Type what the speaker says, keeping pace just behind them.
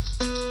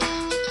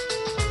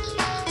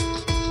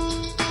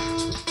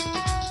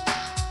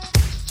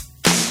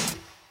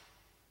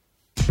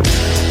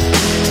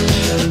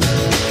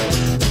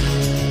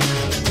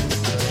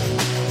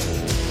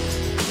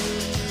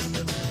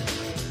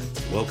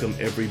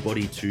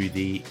everybody to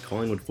the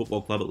Collingwood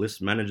Football Club at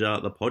List Manager,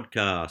 the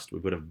podcast.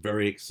 We've got a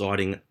very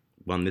exciting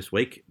one this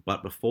week,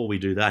 but before we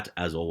do that,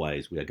 as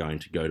always, we are going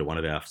to go to one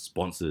of our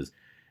sponsors,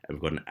 and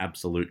we've got an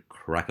absolute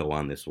cracker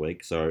one this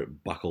week. So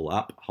buckle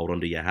up, hold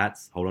on to your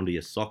hats, hold on to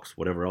your socks,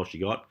 whatever else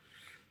you got.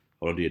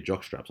 Hold on to your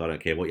jock straps. I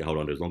don't care what you hold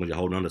on to, as long as you're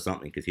holding on to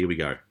something, because here we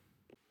go.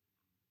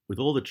 With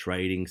all the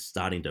trading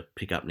starting to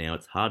pick up now,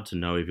 it's hard to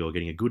know if you're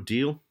getting a good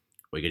deal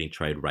or you're getting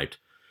trade raped.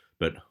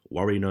 But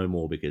worry no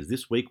more, because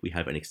this week we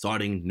have an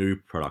exciting new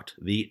product,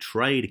 the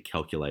Trade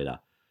Calculator.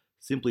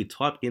 Simply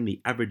type in the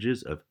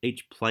averages of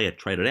each player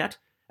traded out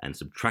and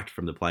subtract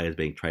from the players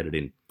being traded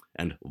in.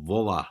 And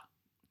voila,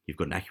 you've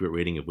got an accurate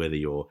reading of whether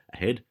you're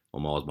ahead or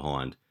miles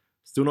behind.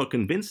 Still not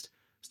convinced?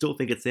 Still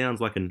think it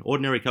sounds like an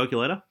ordinary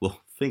calculator?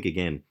 Well, think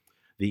again.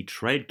 The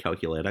Trade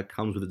Calculator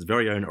comes with its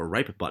very own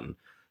rape button.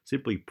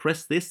 Simply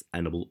press this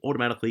and it will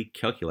automatically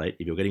calculate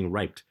if you're getting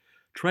raped.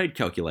 Trade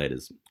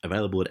calculators,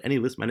 available at any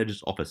list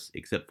manager's office,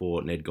 except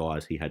for Ned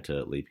Guys, he had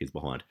to leave his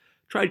behind.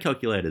 Trade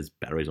calculators,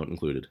 batteries not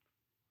included.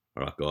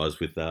 Alright guys,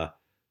 with that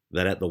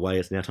out the way,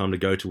 it's now time to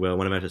go to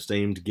one of our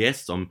esteemed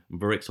guests. I'm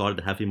very excited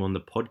to have him on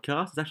the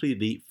podcast. It's actually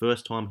the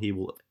first time he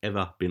will have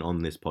ever been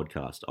on this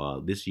podcast,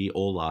 this year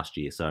or last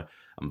year, so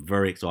I'm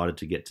very excited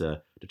to get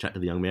to chat to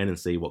the young man and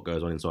see what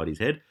goes on inside his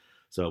head.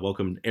 So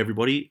welcome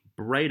everybody,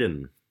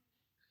 Braden.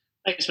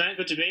 Thanks, mate.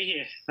 Good to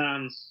be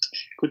here.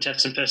 Good to have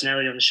some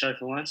personality on the show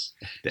for once,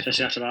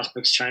 especially after last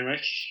week's train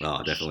wreck.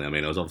 Oh, definitely. I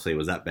mean, it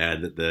was that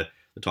bad that the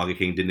Tiger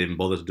King didn't even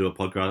bother to do a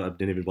podcast,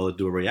 didn't even bother to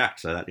do a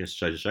react. So that just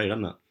shows a show,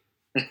 doesn't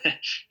it?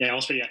 Yeah, I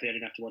was pretty happy I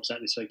didn't have to watch that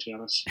this week, to be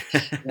honest.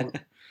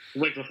 The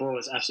week before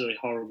was absolutely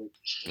horrible.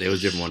 It was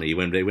a different one. He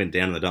went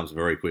down in the dumps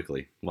very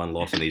quickly. One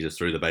loss, and he just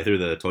threw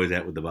the toys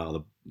out with the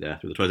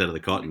threw the toys out of the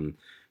cot and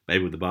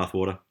baby with the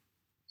bathwater.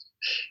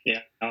 Yeah,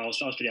 I was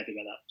pretty happy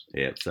about that.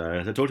 Yeah,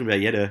 so talk to me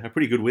about, you had a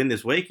pretty good win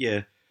this week.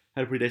 You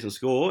had a pretty decent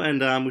score,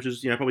 and which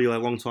is probably a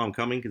long time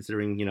coming,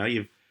 considering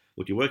you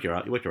worked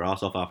your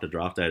ass off after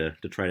draft day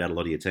to trade out a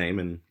lot of your team,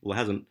 and it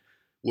hasn't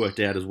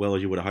worked out as well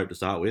as you would have hoped to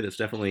start with. It's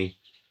definitely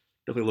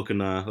looking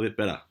a bit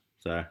better.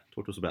 So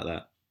talk to us about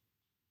that.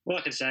 All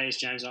I can say is,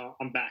 James,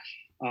 I'm back.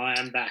 I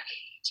am back.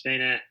 It's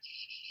been a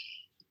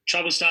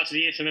troubled start to the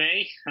year for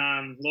me.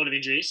 A lot of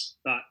injuries,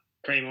 but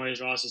cream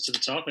always rises to the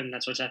top, and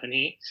that's what's happened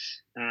here.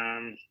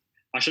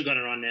 I should go on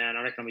a run now, and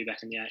I reckon I'll be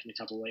back in the 8 in a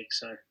couple of weeks.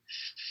 So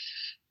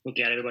look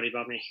out, everybody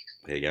above me.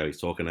 There you go. He's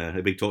talking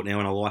a big talk now,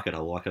 and I like it. I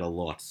like it a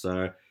lot.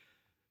 So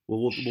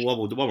while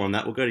we're on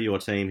that, we'll go to your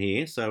team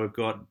here. So we've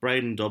got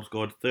Braden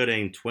Dobsgod,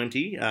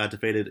 13-20,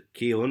 defeated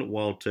Keelan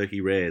Wild Turkey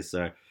Rares.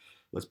 So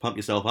let's pump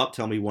yourself up.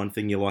 Tell me one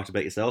thing you liked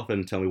about yourself,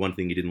 and tell me one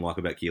thing you didn't like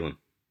about Keelan.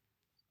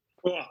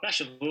 Well,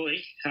 Bashir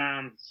Bully,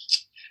 I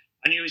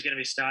knew he was going to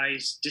be stay.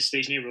 Just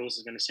these new rules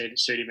are going to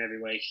suit him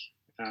every week.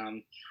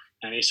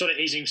 And he's sort of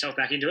easing himself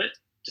back into it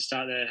to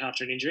start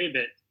after an injury,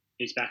 but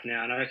he's back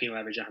now, and I reckon he'll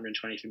average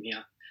 120 from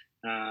here.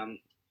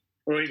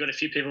 Already got a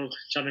few people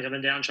jumping up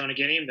and down trying to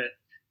get him, but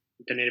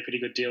we're going to need a pretty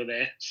good deal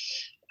there.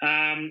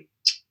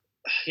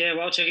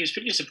 Wild Turkey was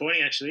pretty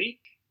disappointing, actually.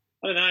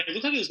 I don't know. It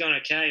looked like he was going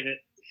okay, but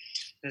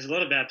there's a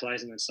lot of bad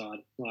players on that side.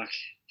 Like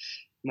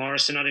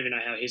Morrison, I don't even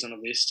know how he's on the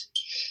list.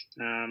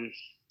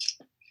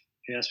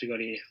 Who else we got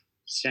here?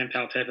 Sam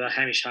Powell-Pepper,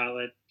 Hamish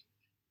Hartlett,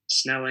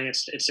 Snelling.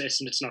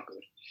 It's not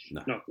good.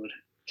 No. Not good.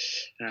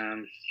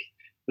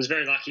 Was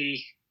very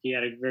lucky. He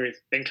had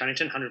Ben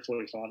Cunnington,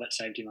 145. That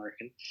saved him, I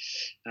reckon.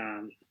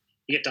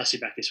 You get Dusty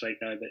back this week,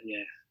 though, but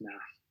yeah, no.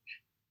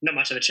 Not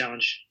much of a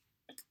challenge.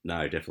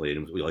 No, definitely.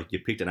 You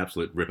picked an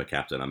absolute ripper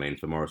captain. I mean,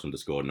 for Morrison to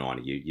score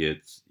 90,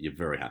 you're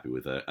very happy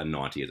with a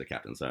 90 as a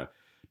captain. So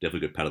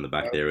definitely good pat on the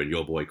back there. And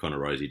your boy Connor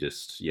Rosie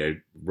just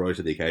rose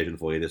to the occasion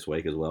for you this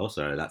week as well.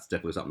 So that's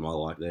definitely something I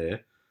like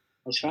there.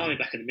 I was finally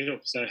back in the middle,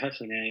 so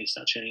hopefully now you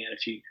start churning out a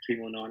few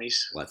more 90s.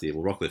 Well, that's it.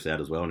 Well, Rocklift's out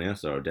as well now,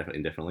 so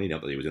definitely.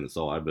 Not that he was in the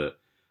side, but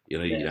you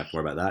don't have to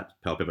worry about that.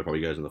 Powell-Pepper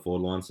probably goes in the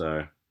forward line,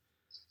 so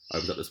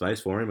opens up the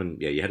space for him.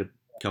 And yeah, you had a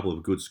couple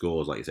of good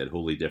scores, like you said.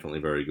 Hooley definitely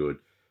very good.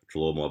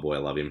 Trelaw, my boy, I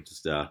love him.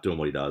 Just doing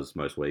what he does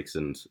most weeks.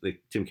 And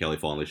Tim Kelly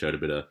finally showed a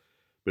bit of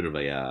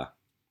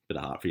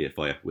heart for you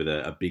with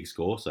a big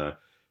score. So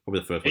probably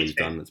the first one he's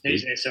done that's big.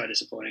 He's been so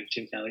disappointing,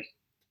 Tim Kelly.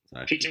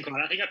 I think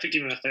I picked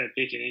him on a third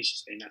pick, and he's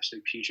just been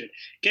absolute putrid.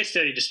 Gets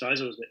 30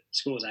 disposals, but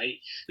scores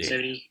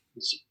 70.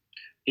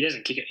 He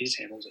doesn't kick it; he just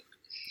handles it.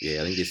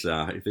 Yeah, I think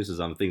if this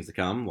is things to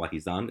come, like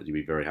he's done, you'll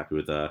be very happy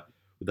with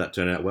that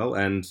turnout well.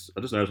 And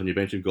I just noticed on your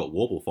bench you've got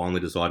Warple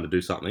finally deciding to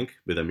do something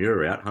with a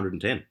mirror out,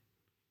 110.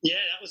 Yeah,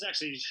 that was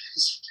actually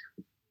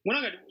when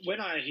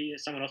I hear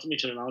someone offered me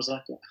to him, I was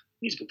like, oh,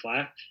 he's a good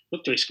player.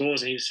 Looked at his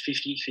scores, and he was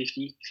 50,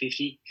 50,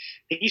 50.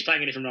 I think he's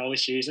playing a different role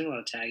this year. He's not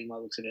going to tag him by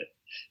the looks of it.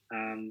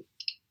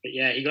 But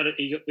yeah, he got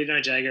with no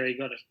Jager, he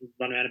got to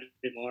run around a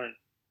bit more, and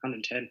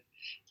 110.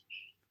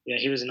 Yeah,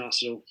 he was a nice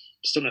still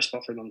no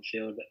spot for him on the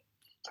field, but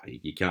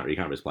you can't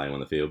risk playing him on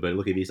the field. But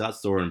look, if he starts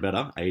scoring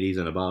better, 80s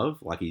and above,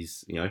 like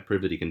he's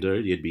proved that he can do,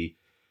 you'd be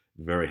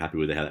very happy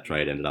with how that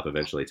trade ended up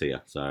eventually to you.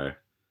 So,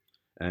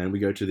 And we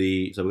go to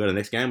the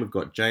next game. We've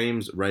got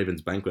James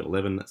Ravens Banquet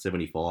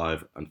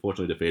 11-75.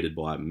 Unfortunately defeated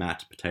by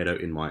Matt Potato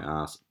in my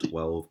ass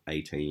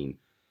 12-18.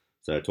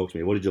 So talk to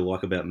me. What did you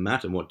like about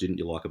Matt, and what didn't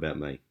you like about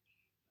me?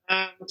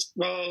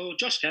 Well,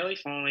 Josh Kelly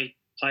finally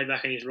played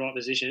back in his right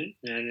position,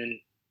 and then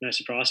no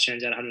surprise,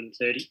 turns out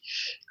 130.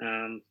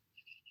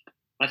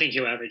 I think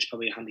he'll average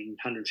probably 100,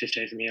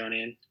 115 from here on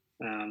in.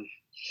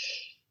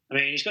 I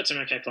mean, he's got some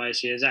okay players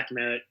here. Zach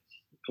Merritt,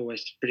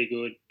 always pretty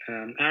good.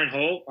 Aaron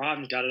Hall, I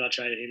haven't gutted. I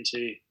traded him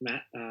to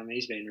Matt.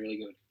 He's been really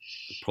good.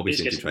 Probably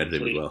since you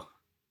traded him as well.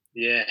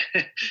 Yeah,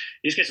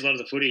 he just gets a lot of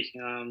the footy.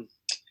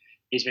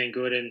 He's been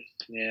good, and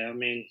yeah, I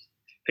mean,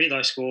 pretty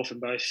low score from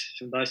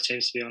both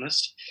teams, to be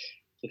honest.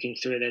 Looking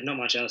through there, not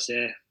much else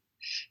there.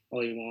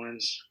 Ollie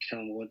Wines,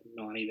 Callum Ward,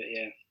 90, but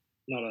yeah,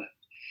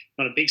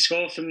 not a big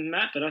score from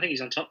Matt, but I think he's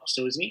on top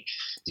still, isn't he?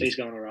 So he's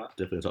going all right.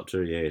 Definitely top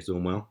two, yeah, he's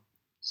doing well.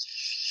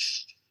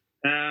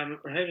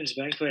 Ravens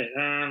Banquet.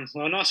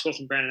 Well, a nice score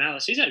from Brandon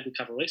Ellis. He's had a good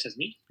couple of weeks,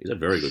 hasn't he? He's had a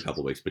very good couple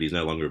of weeks, but he's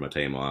no longer in my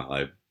team.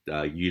 I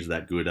used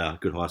that good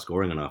high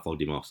scoring and I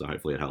flogged him off, so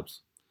hopefully it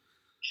helps.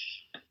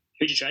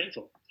 Who'd you trade him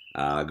for?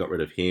 I got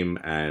rid of him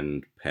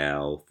and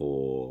Powell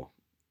for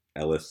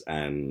Ellis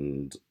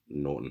and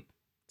Norton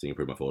to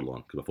improve my forward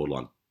line, because my forward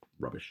line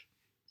rubbish.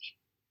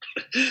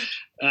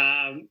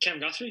 Cam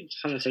Guthrie,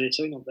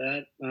 132, not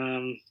bad.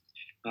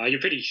 You're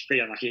pretty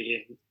unlucky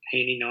here.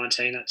 Heaney,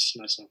 19, that's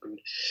not good.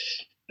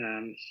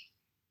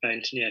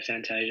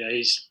 Fantasia,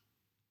 he's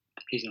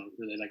not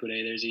really that good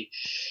either, is he?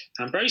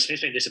 Brody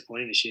Smith's been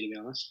disappointing this year, to be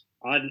honest.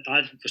 I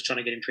was trying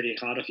to get him pretty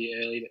hard off you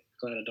early, but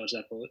glad I dodged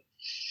that bullet.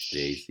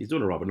 Yeah, he's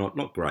doing all right, but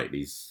not great.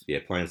 He's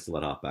playing still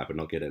at half back, but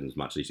not getting as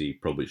much as he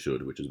probably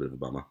should, which is a bit of a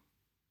bummer.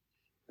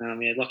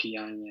 Lockie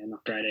Young,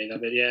 not great either.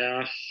 But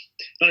yeah,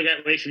 not a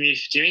great week from you,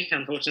 Jimmy,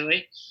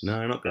 unfortunately.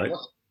 No, not great.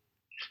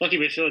 Lockie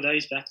Whitfield, though,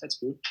 he's back. That's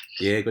good.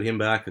 Yeah, got him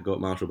back. I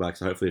got Marshall back,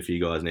 so hopefully a few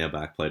guys now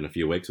back played in a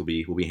few weeks will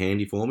be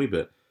handy for me.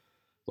 But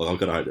I'm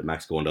going to hope that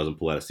Max Gawn doesn't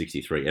pull out a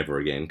 63 ever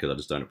again, because I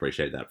just don't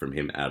appreciate that from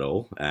him at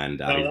all. And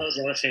that was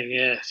the other thing.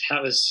 Yeah,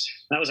 that was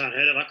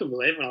unheard of. I couldn't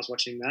believe when I was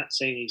watching that,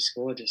 seeing he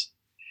scored, just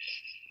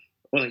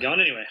wasn't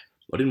going anywhere.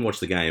 I didn't watch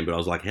the game, but I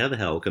was like, how the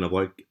hell can a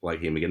bloke like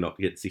him not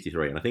get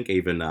 63? And I think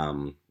even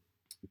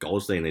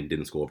Goldstein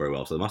didn't score very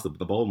well, so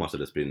the ball must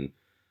have just been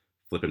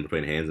flipping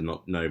between hands and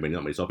not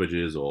many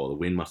stoppages, or the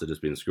wind must have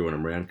just been screwing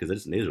them around,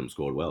 because neither of them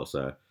scored well.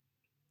 So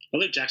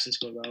Luke Jackson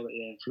scored well, but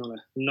yeah,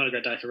 not a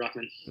great day for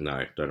Ruckman.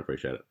 No, don't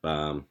appreciate it.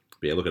 But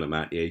yeah, looking at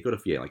Matt, yeah, you got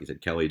like you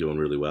said, Kelly doing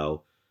really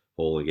well,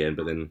 Hall again,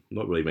 but then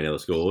not really many other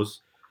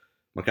scores.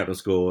 My captain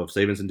score of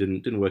Stevenson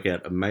didn't work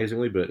out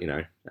amazingly, but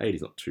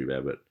 80's not too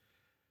bad. But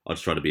I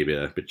just tried to be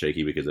a bit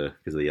cheeky because of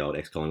the old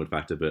ex-Collingwood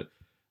factor, but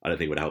I don't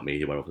think it would help me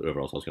whoever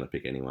else I was going to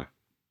pick anyway.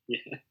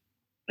 Yeah.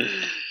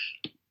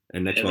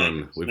 And next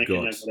one we've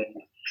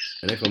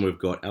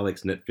got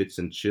Alex Netfits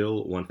and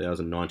Chill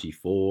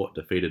 1094,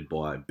 defeated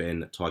by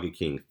Ben Tiger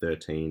King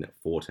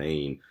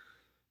 13-14.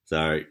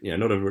 So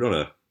not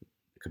a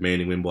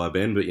commanding win by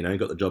Ben, but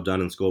got the job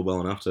done and scored well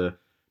enough to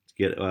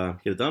get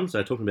it done.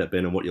 So talking about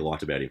Ben and what you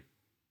liked about him.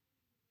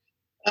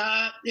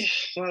 Yeah,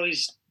 well,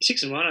 he's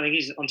 6-1. I think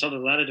he's on top of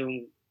the ladder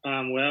doing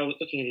well.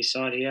 Looking at his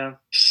side here,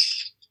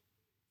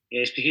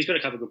 yeah, he's got a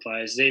couple of good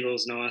players.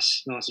 Zeebel's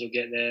nice little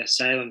get there.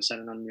 Salem's had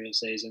an unreal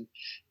season.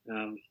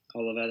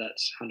 Oliver,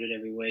 that's 100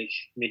 every week.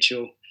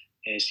 Mitchell,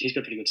 yeah, he's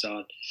got a pretty good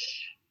side.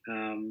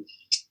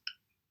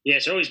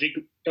 So always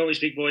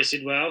big boys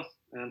did well.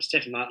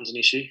 Stephen Martin's an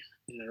issue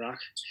in the ruck.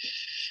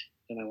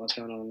 Don't know what's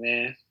going on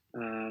there.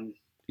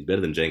 He's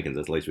better than Jenkins,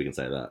 at least we can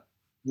say that.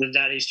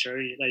 That is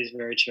true. That is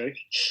very true.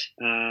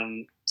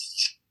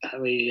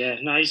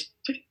 He's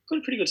got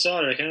a pretty good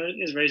side, I reckon.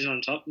 There's a reason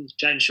on top.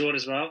 Jaden Short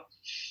as well.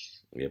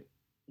 Yep.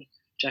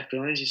 Jack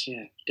Billings,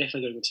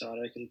 definitely got a good side,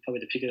 I reckon.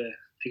 Probably the pick of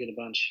the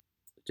bunch.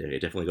 Yeah,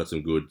 definitely got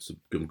some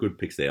good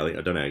picks there.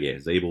 I don't know. Yeah,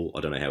 Zeeble, I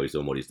don't know how he's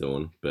doing what he's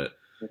doing, but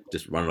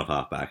just running off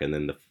half back, and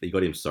then he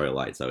got him so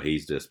late, so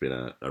he's just been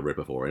a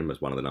ripper for him as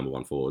one of the number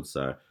one forwards.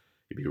 So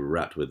he'd be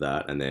wrapped with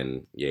that. And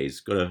then he's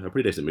got a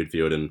pretty decent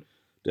midfield and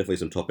definitely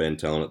some top end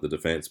talent at the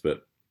defence.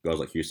 But guys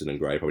like Houston and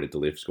Gray probably need to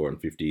lift, scoring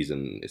 50s,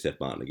 and Seth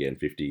Martin again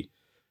 50.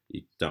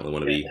 You don't really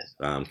want to be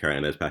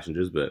carrying those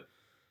passengers, but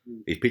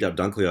he's picked up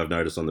Dunkley, I've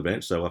noticed, on the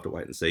bench, so we'll have to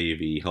wait and see if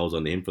he holds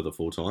on to him for the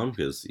full time,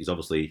 because he's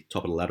obviously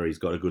top of the ladder. He's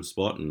got a good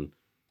spot and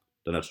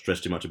don't have to stress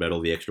too much about all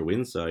the extra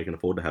wins, so he can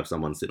afford to have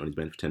someone sitting on his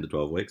bench for 10 to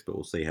 12 weeks, but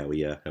we'll see how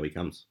he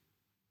comes.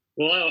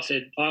 Well, I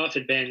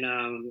offered Ben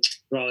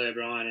Riley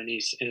O'Brien, and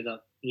he's ended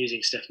up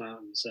using Steph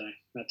Martin, so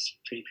that's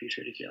pretty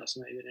putrid if you ask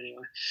me, but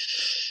anyway.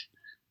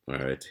 All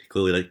right.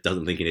 Clearly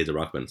doesn't think he needs a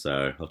ruckman, so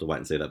I'll have to wait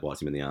and see if that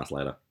bites him in the arse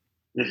later.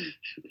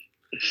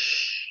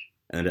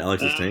 And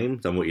Alex's team,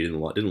 tell me what you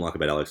didn't like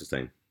about Alex's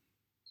team.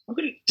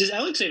 Does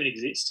Alex even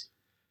exist?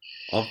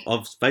 I've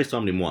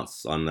FaceTimed him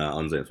once on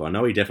Zoom, so I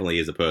know he definitely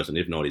is a person.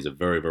 If not, he's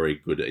very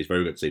good at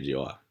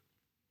CGI.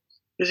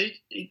 Because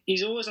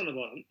he's always on the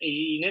bottom.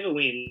 He never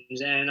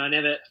wins, and I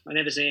never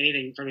see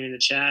anything from him in the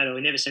chat, or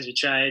he never sends me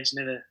trades.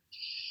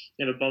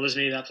 Never bothers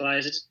me about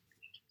players.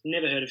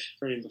 Never heard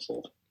from him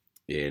before.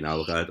 Yeah, no,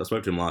 look, I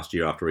spoke to him last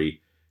year after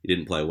he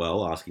didn't play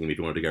well, asking him if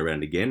he wanted to go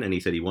around again, and he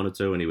said he wanted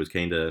to, and he was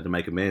keen to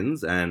make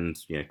amends, and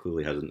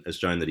clearly has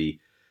shown that either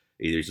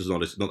he's just not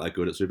that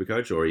good at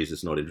Supercoach, or he's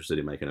just not interested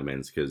in making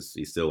amends because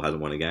he still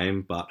hasn't won a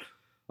game. But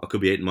I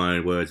could be eating my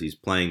own words. He's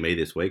playing me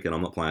this week, and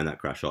I'm not playing that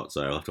crash shot,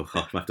 so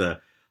I'll have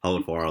to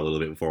hold fire a little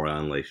bit before I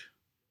unleash.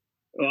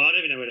 Well, I don't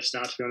even know where to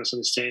start, to be honest, on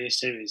this team. This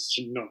team is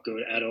not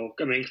good at all.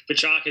 I mean,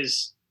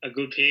 Petrarca's a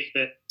good pick,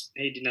 but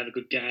he didn't have a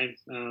good game.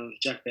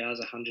 Jack Bowers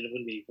 100. I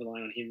wouldn't be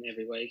relying on him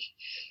every week.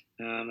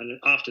 And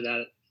after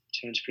that, it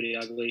turns pretty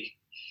ugly.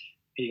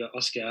 You got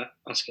Oscar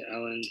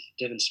Allen,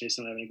 Devon Smith's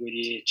not having a good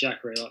year.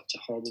 Jack Reelot's a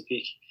horrible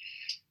pick.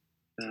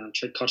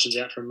 Tread Cotchin's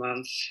out for a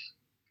month.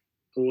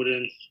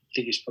 Gordon, I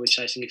think he's probably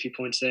chasing a few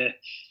points there.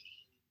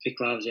 Vic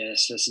Gloves,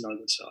 yes, that's not a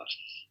good side.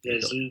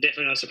 There's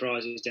definitely no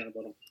surprise he's down the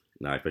bottom.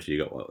 No, especially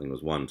you got, I think it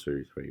was 1,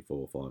 2, 3,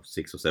 4, 5,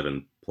 6 or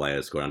 7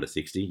 players score under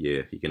 60.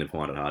 Yeah, you can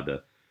find it hard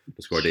to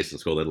score a decent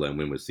score, let alone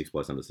win with 6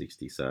 players under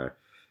 60. So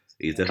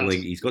he's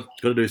got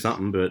to do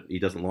something, but he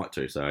doesn't like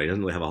to. So he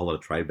doesn't really have a whole lot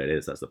of trade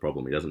betters. That's the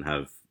problem. He doesn't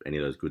have any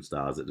of those good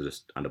stars that are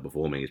just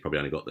underperforming. He's probably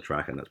only got the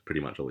track, and that's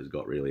pretty much all he's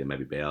got really. And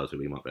maybe Bowers, who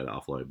he might be able to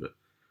offload, but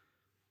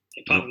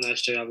apart from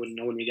those two, I wouldn't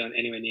be going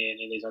anywhere near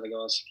any of these other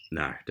guys.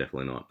 No,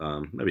 definitely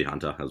not. Maybe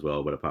Hunter as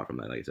well, but apart from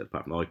that, like you said,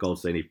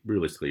 Goldstein, he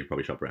realistically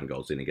probably shop around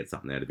Goldstein and get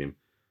something out of him.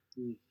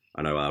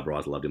 I know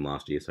Bryce loved him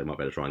last year, so he might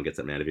better try and get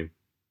something out of him.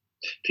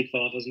 Pick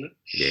 5, wasn't it?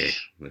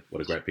 Yeah,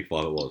 what a great pick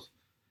 5 it was.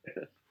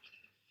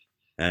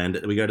 And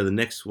we go to the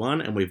next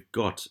one, and we've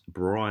got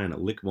Brian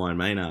Lickmine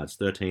Maynards,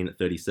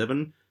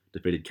 13.37,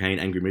 defeated Kane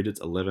Angry Midgets,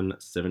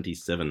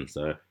 11.77.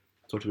 So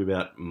talk to me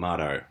about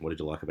Mardo. What did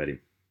you like about him?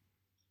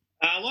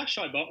 I like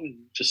Shai Bolton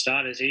for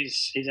starters.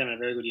 He's having a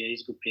very good year.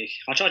 He's a good pick.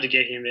 I tried to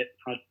get him,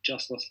 but I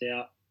just lost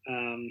out.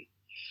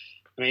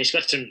 I mean, he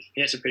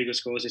had some pretty good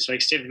scores this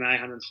week. Stephen May,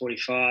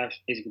 145.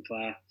 He's a good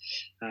player.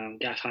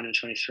 Gaff,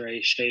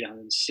 123. Sheed,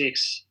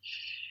 106.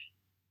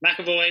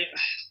 McAvoy,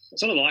 I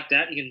sort of like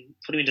that. You can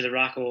put him into the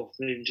ruck or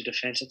move him to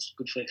defence. That's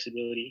good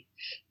flexibility.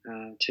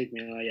 Tuke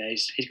Miller, yeah,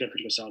 he's got a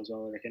pretty good side as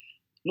well, I reckon.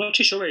 I'm not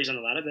too sure where he's on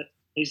the ladder, but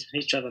he's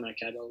travelling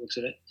okay by the looks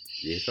of it.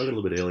 Yeah, he struggled a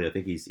little bit early. I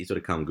think he's sort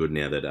of come good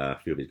now that a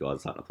few of his guys are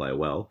starting to play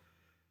well.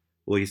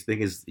 Well, his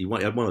thing is, he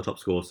had one of the top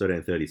scores,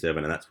 13.37,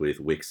 and that's with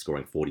Wicks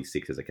scoring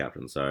 46 as a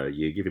captain. So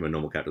you give him a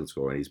normal captain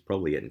score, and he's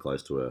probably getting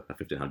close to a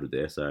 1,500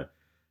 there. So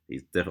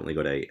he's definitely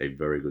got a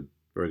very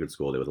good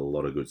score there with a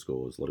lot of good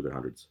scores, a lot of good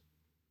hundreds.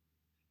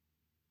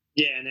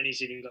 Yeah, and then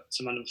he's even got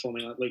some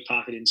underperforming, like Luke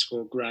Parker didn't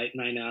score great,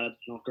 Maynard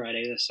not great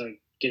either. So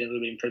get a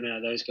little bit of improvement out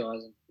of those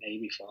guys, and yeah,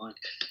 he'll be fine.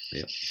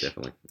 Yeah,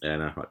 definitely.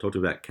 And right, talk to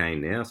you about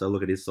Kane now. So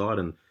look at his side,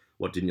 and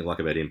what didn't you like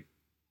about him?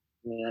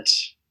 Yeah,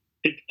 that's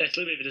a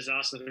little bit of a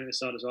disaster looking at the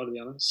side as well, to be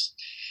honest.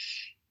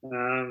 What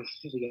have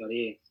we got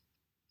here?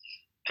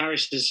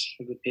 Parrish is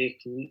a good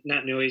pick.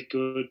 Nat Nui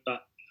good,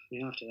 but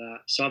after that,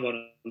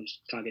 Sidebottom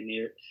can't get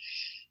near it.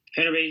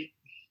 Penderby,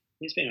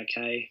 he's been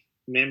okay.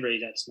 Membry,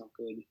 that's not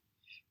good.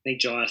 I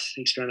think Giles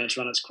experiment's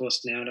run its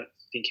course now. I don't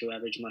think he'll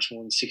average much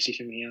more than 60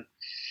 from here.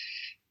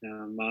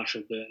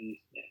 Marshall, Burton,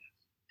 yeah.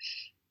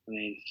 I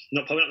mean,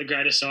 probably not the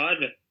greatest side,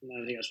 but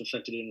I think that's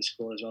reflected in the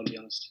score as well, to be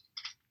honest.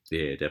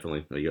 Yeah,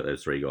 definitely. You got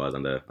those 3 guys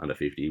under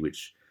 50,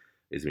 which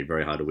is going to be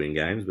very hard to win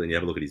games. But then you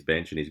have a look at his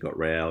bench, and he's got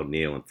Rao,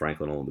 Neil, and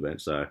Franklin all on the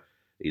bench. So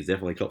he's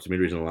definitely copped some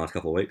injuries in the last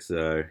couple of weeks.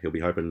 So he'll be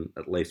hoping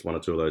at least 1 or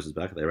 2 of those is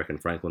back. They reckon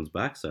Franklin's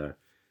back. So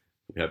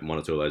we'll be hoping 1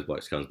 or 2 of those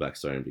blokes comes back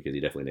soon because he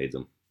definitely needs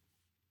them.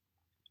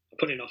 I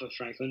put in an offer for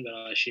Franklin, but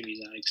I assume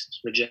he's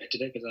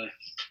rejected it because I'm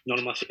not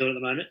on my field at the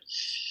moment.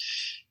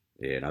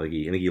 Yeah, and I think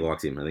he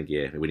likes him. I think,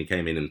 yeah, when he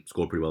came in and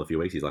scored pretty well a few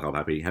weeks, he's like, I'm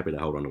happy to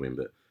hold on to him,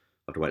 but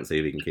I'll have to wait and see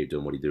if he can keep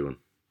doing what he's doing.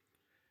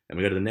 And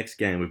we go to the next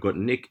game. We've got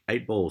Nick,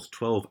 8 balls,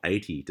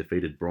 12.80,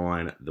 defeated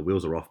Brian. The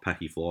wheels are off,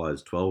 Packy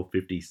Flyers,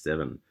 12.57.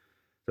 So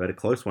I had a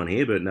close one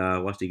here, but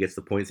Wusty gets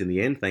the points in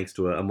the end, thanks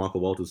to a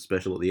Michael Walters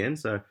special at the end.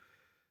 So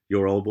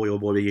your boy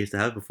we used to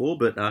have before,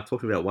 but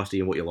talk to me about Wusty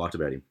and what you liked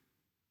about him.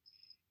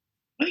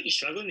 I think he's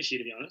struggling this year,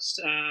 to be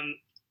honest.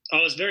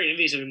 I was very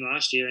envious of him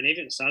last year, and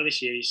even at the start of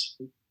this year,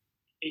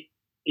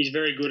 he's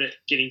very good at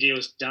getting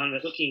deals done.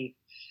 But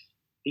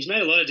he's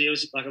made a lot of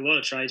deals, like a lot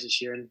of trades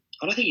this year, and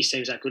I don't think he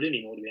seems that good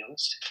anymore, to be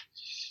honest.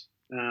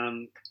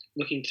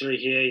 Looking through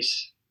here,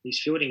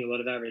 he's fielding a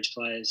lot of average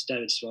players.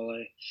 David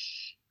Swallow.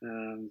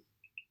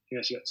 You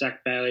also got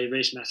Zach Bailey,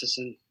 Reece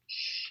Matheson,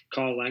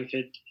 Kyle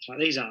Langford. Like,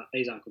 these aren't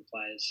good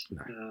players.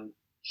 No.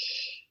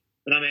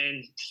 But I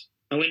mean,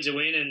 a win's a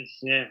win, and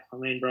yeah, I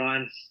mean,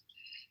 Brian,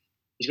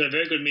 he's got a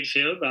very good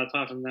midfield, but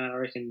apart from that, I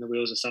reckon the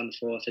wheels are starting to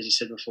fall off, as you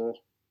said before.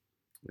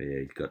 Yeah,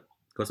 he's got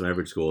some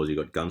average scores. You've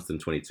got Gunston,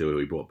 22, who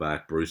he brought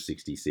back, Bruce,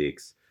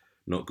 66.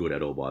 Not good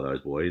at all by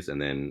those boys.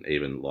 And then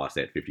even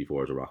Lysette,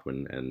 54 as a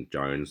ruckman, and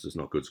Jones, just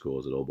not good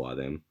scores at all by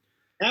them.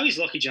 How is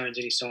Lockie Jones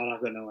in his side?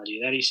 I've got no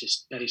idea. That is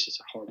just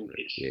a horrible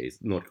pick. Yeah, he's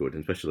not good,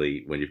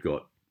 especially when you've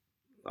got,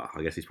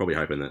 I guess he's probably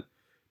hoping that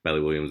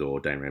Bailey Williams or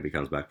Dane Rampy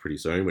comes back pretty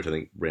soon, which I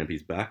think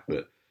Rampy's back,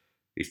 but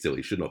he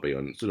should not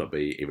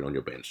be even on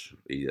your bench.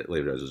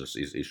 Leave it as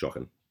he's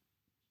shocking.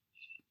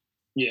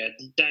 Yeah,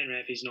 Dane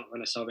Ramsey's not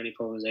going to solve any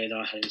problems either.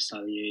 I hate this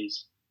time of year.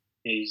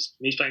 He's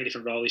playing a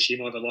different role this year,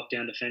 more of a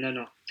lockdown defender,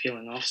 not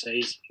peeling off. So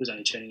he was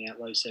only turning out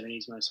low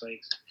 70s most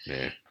weeks.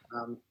 Yeah.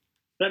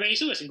 But I mean, he's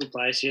still got some good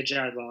players here.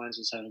 Jared Lyons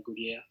was having a good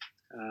year.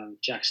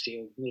 Jack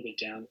Steele, a little bit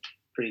down,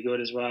 pretty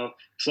good as well.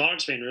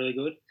 Florence been really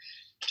good.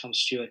 Tom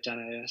Stewart,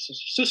 done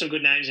still some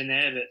good names in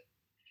there, but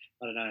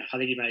I don't know. I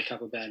think he made a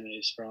couple of bad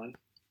moves, Brian.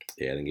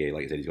 Yeah, I think,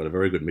 like I said, he's got a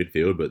very good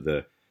midfield, but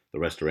the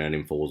rest around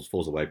him falls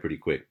away pretty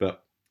quick.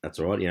 But that's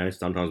all right.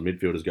 Sometimes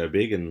midfielders go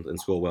big and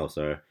score well.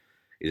 So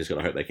you just got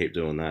to hope they keep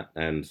doing that.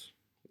 And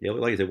yeah,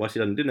 like I said,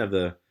 Washington didn't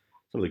have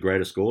some of the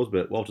greatest scores,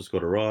 but Walter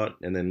scored a right,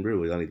 and then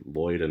really only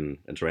Lloyd and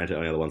Taranto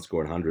only the ones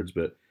scoring hundreds.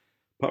 But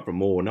apart from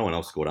Moore, no one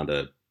else scored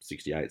under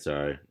 68.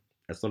 So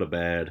that's not a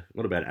bad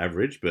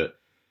average, but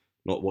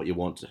not what you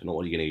want, not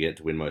what you're going to get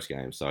to win most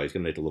games. So he's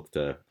going to need to look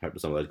to hope that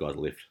some of those guys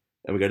lift.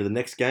 And we go to the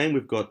next game.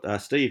 We've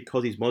got Steve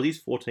Cozzies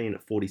Mozzies,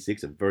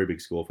 14-46, a very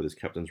big score for this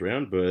captain's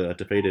round, but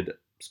defeated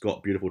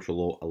Scott Beautiful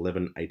Trelaw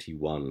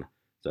 11-81.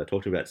 So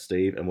talk to me about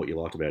Steve and what you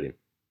liked about him.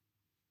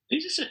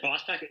 He's a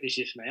surprise packet this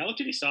year for me. I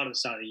looked at his side at the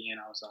start of the year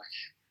and I was like,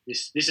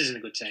 this isn't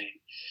a good team.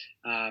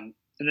 And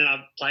then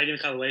I played him a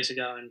couple of weeks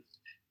ago and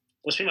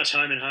was pretty much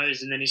home and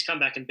hosed, and then he's come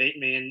back and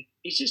beaten me, and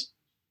his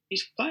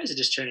players are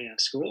just turning out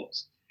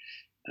scores.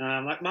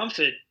 Like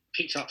Mumford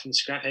picked up from the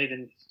scrap heap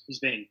and he's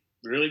been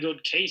really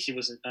good. Keith, he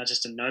was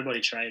just a nobody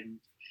trade, and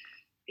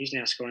he's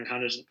now scoring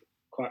hundreds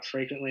quite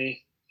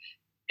frequently.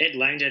 Ed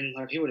Langdon,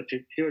 like he would have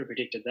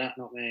predicted that,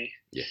 not me.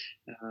 Yeah.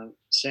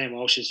 Sam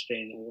Walsh has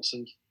been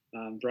awesome.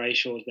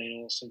 Brayshaw's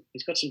been awesome.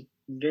 He's got some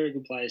very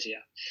good players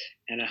here,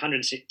 and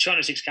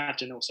 206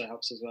 captain also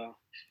helps as well.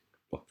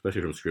 Well,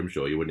 especially from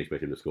Scrimshaw, you wouldn't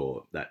expect him to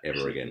score that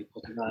ever again.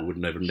 He would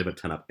never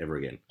turn up ever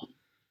again.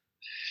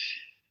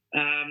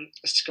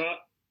 Scott,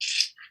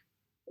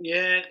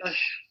 yeah.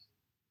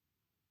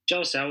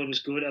 Joel Selwood was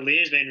good.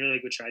 Aaliyah's been a really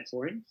good trade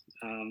for him.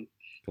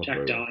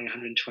 Jack Darling,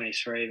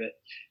 123, but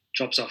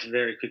drops off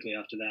very quickly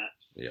after that.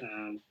 Yeah.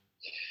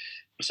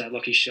 What's that?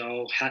 Lockie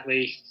Shoal,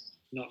 Hatley,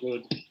 not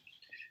good.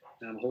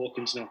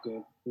 Hawkins, not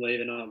good.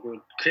 Lever, not good.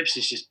 Cripps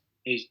is just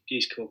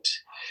he's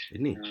cooked,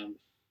 isn't he?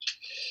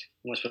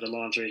 Almost put a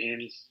line through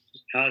him.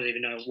 I don't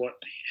even know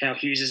how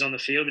Hughes is on the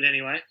field, but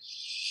anyway,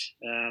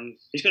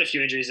 he's got a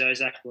few injuries though.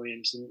 Zach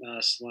Williams and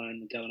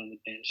Sloan going on the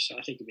bench, so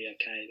I think he'll be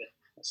okay. But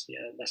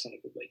that's not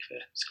a good week for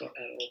Scott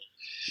at all.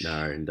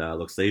 No, and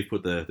look, Steve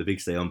put the big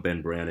C on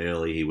Ben Brown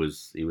early. He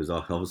was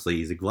obviously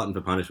he's a glutton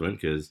for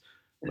punishment because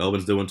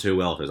Melbourne's doing too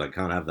well. So he's like,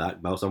 can't have that.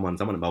 Someone at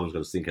Melbourne's got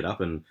to sync it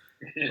up, and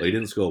well, he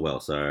didn't score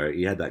well, so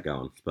he had that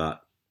going.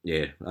 But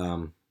yeah,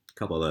 a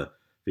couple of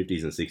the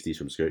 50s and 60s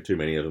from Scoot, too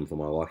many of them for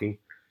my liking.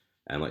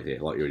 And like you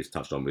already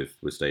touched on with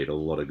Steve, a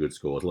lot of good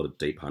scores, a lot of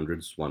deep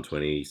hundreds,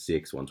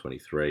 126,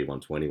 123,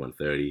 120,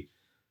 130.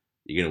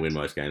 You're going to win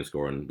most games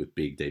scoring with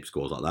big, deep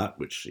scores like that,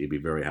 which he'd be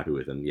very happy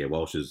with. And yeah,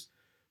 Walsh is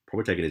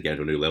probably taking his game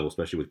to a new level,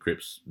 especially with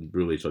Cripps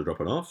really sort of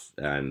dropping off.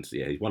 And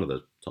yeah, he's one of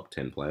the top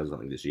 10 players, I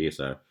think, this year.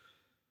 So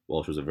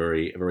Walsh was a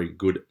very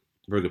good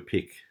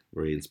pick,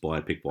 very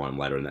inspired pick by him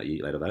later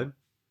though.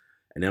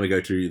 And now we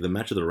go to the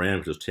match of the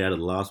round, which was touted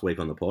last week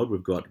on the pod.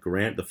 We've got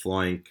Grant the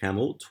Flying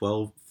Camel,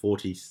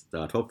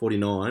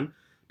 12.49,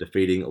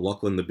 defeating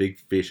Lachlan the Big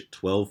Fish,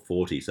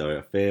 12.40. So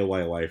a fair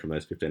way away from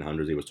those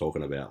 1,500s he was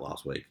talking about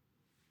last week.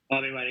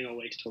 I've been waiting all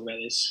week to talk about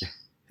this.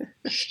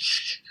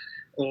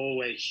 All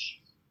week.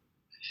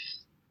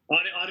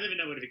 I don't even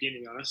know where to begin,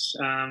 to be honest.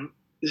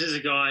 This is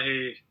a guy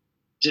who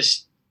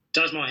just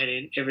does my head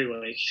in every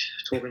week,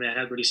 talking about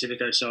how good his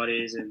Supercoach side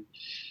is and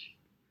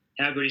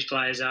how good his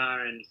players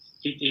are, and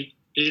he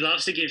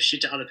loves to give shit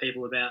to other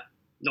people about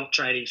not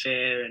trading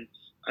fair and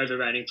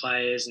overrating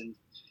players, and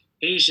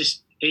he's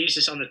just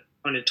on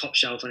the top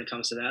shelf when it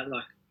comes to that.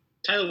 Like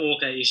Taylor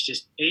Walker is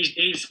just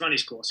he's run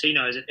his course. He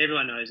knows it.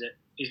 Everyone knows it.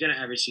 He's going to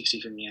average 60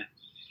 from here,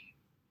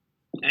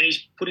 and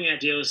he's putting out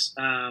deals.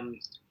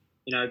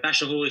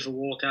 Bashar Hooley for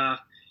Walker,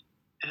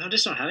 and I'm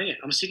just not having it.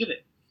 I'm sick of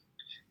it.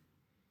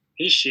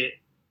 He's shit.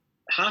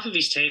 Half of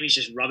his team is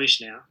just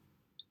rubbish now.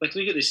 Like,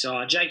 look at this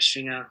side: Jake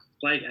Stringer,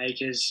 Blake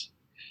Acres,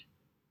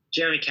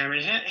 Jeremy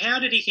Cameron. How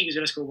did he think he was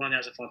going to score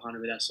 1,500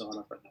 with that side?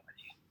 I've got no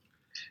idea.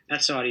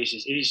 That side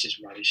is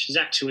just rubbish.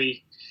 Zach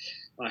Tui,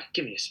 like,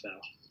 give me a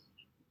spell.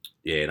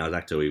 Yeah, no,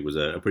 Zach Tui was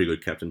a pretty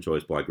good captain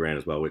choice by Grant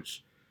as well,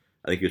 which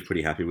I think he was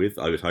pretty happy with.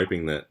 I was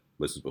hoping that,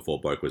 this was before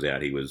Boak was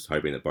out, he was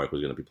hoping that Boak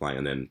was going to be playing,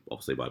 and then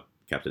obviously by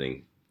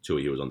captaining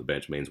Tui, who was on the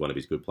bench, means one of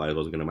his good players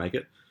wasn't going to make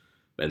it.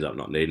 But ends up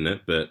not needing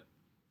it. But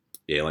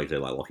yeah, like I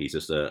said, Lockie's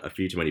just a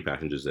few too many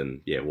passengers,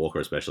 and yeah, Walker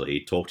especially,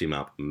 he talked him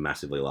up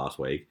massively last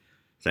week,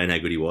 saying how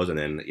good he was, and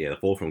then yeah, the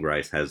fall from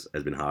grace has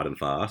been hard and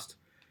fast.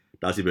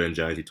 Darcy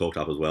Byrne-Jones, he talked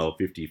up as well,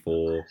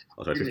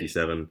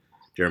 57.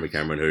 Jeremy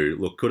Cameron,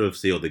 who could have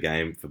sealed the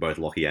game for both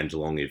Lockie and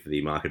Geelong if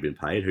the mark had been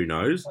paid. Who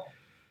knows?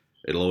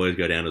 It'll always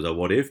go down as a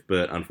what if,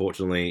 but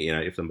unfortunately,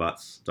 ifs and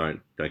buts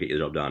don't get your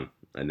job done.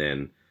 And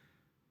then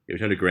if you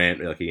turn to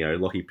Grant,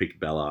 Lockie picked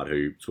Ballard,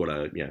 who scored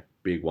a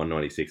big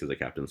 196 as a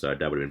captain, so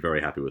Dad would have been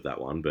very happy with that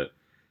one. But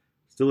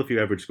still a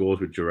few average scores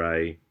with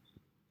Duray.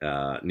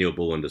 Neil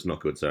Bullen just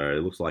not good. So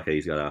it looks like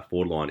he's got a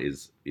forward line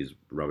is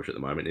rubbish at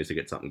the moment. He needs to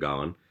get something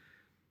going.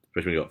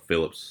 Especially when you've got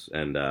Phillips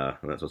and that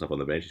sort of stuff on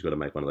the bench. He's got to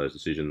make one of those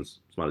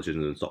smart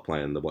decisions, and stop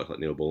playing the bloke like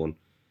Neil Bullen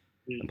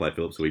and play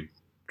Phillips, who we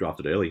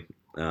drafted early.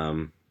 But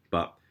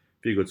a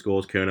few good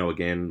scores. Kerno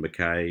again,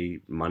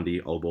 McKay, Mundy,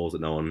 old balls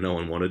that no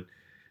one wanted.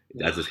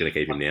 That's just going to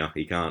keep him now.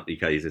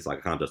 He's just like,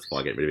 I can't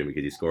justify getting rid of him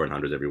because he's scoring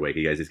hundreds every week.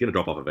 He goes, he's going to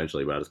drop off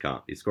eventually, but I just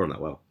can't. He's scoring that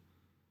well.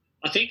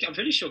 I'm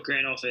pretty sure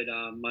Grant offered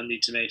Mundy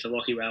to me for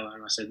Lockie Weller,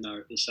 and I said no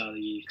at the start of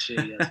the year.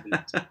 Gee,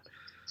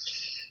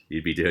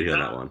 You'd be dirty on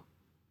that one.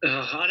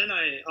 I don't know.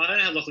 I don't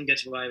know how Lachlan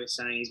gets away with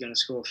saying he's going to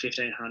score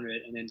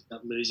 1,500 and end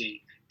up losing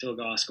to a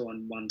guy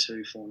scoring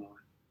 1,249.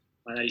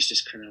 Like, that is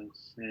just criminal.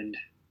 And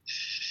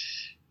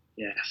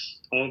yeah,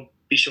 I'll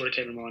be sure to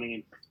keep reminding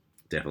him.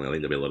 Definitely, I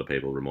think there'll be a lot of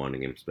people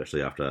reminding him,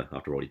 especially after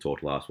what he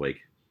talked last week.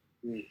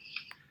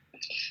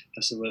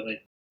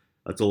 Absolutely.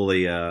 That's all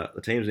the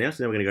teams now.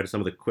 So now we're going to go to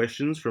some of the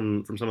questions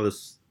from some of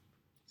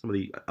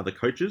the other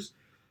coaches.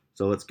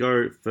 So let's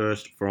go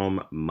first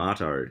from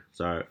Marto.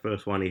 So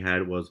first one he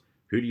had was,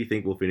 who do you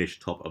think will finish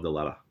top of the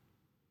ladder?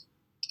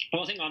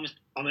 Well, I think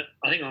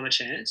I'm a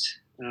chance,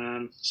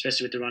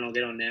 especially with the run I'll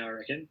get on now. I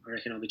reckon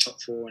I'll be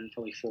top 4 in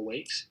probably 4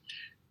 weeks.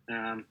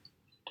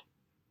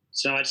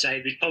 So I'd say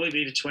it'd probably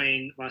be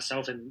between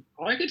myself and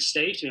I reckon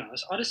Steve. To be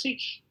honest, I just think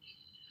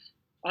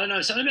I don't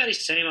know, something about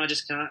his team. I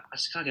just can't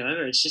get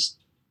over. It's just,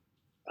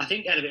 I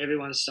think out of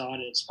everyone's side,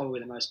 it's probably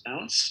the most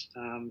balanced.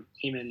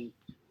 Him and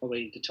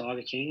probably the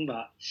Tiger King,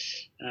 but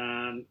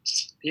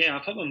yeah, I'll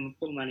probably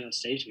put money on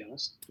Steve, to be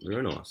honest.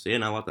 Very nice. Yeah,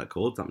 no, I like that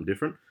call. It's something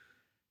different.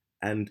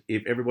 And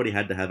if everybody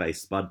had to have a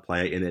spud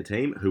player in their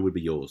team, who would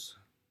be yours?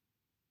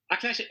 I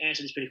can actually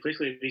answer this pretty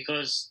quickly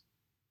because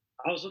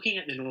I was looking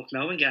at the North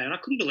Melbourne game and I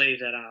couldn't believe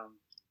that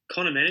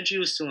Connor Menadue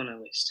was still on our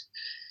list.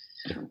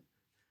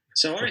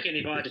 So I reckon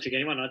if I had to pick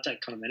anyone, I'd take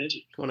Connor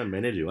Menadue. Connor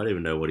Menadue, I don't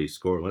even know what he's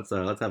scoring. Let's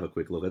have a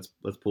quick look.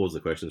 Let's pause the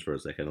questions for a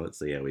second and let's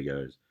see how he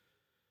goes.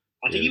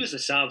 I think he was the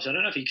sub, so I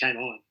don't know if he came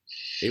on.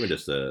 Even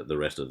just the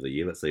rest of the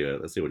year. Let's see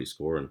what he's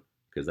scoring,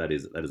 because that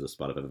is a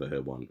spud if I've ever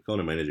heard one.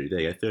 Connor Menadue, there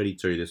you go,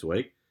 32 this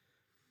week.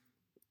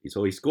 He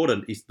scored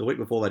the week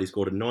before that he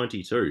scored a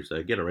 92,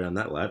 so get around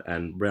that, lad.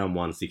 And round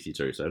 1,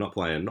 62, so not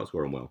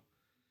scoring well.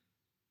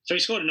 So he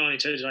scored a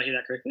 92. Did I hear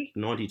that correctly?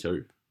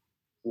 92.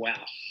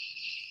 Wow.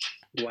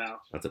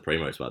 That's a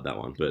primo spud, that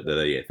one. But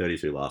yeah,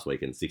 32 last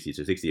week and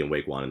 60 in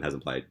week 1 and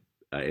hasn't played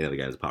any other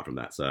games apart from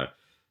that. So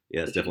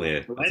yeah, it's definitely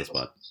a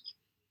spud.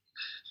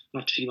 I'll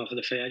have to pick him up for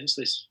the free agents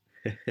list.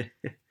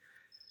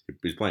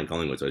 He's playing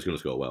Collingwood, so he's going to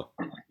score well.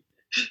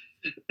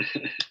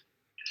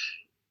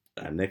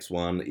 Next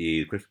one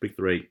is question pick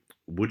 3.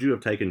 Would you have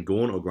taken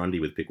Gawn or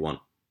Grundy with pick 1?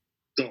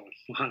 Gawn,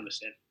 100%.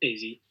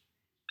 Easy.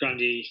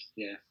 Grundy,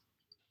 yeah.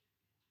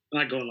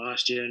 I had Gawn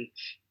last year, and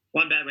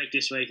one bad week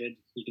this week, and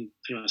you can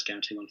pretty much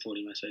guarantee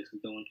 140 most weeks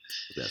with Gawn.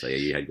 So yeah,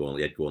 you had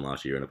Gawn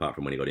last year, and apart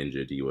from when he got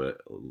injured, he was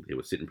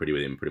sitting pretty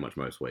with him pretty much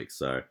most weeks.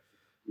 So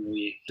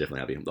yeah, definitely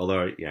happy.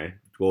 Although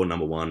Gawn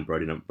number 1,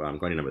 Grundy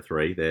number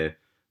 3, they're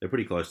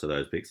pretty close to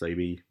those picks. So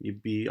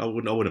you'd be. I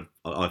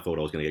thought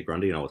I was going to get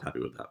Grundy, and I was happy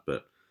with that,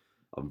 but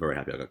I'm very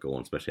happy I got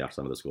Gawn, especially after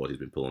some of the scores he's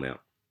been pulling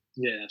out.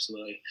 Yeah,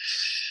 absolutely.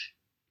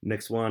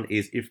 Next one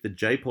is, if the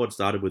J-Pod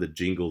started with a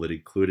jingle that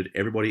included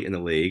everybody in the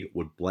league,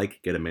 would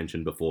Blake get a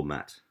mention before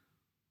Matt?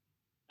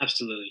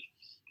 Absolutely,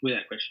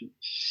 without question.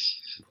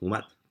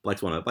 Well,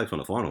 Blake's won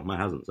a final. Matt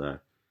hasn't, so.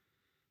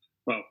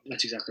 Well,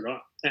 that's exactly right.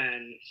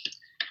 And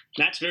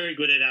Matt's very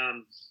good at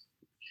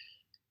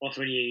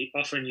offering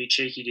you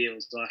cheeky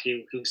deals. Like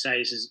he'll say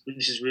this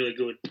is really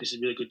good. This is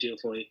a really good deal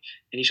for you,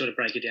 and you sort of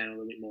break it down a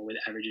little bit more with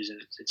averages,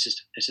 and it's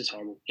just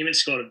horrible. Him and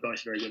Scott are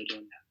both very good at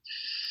doing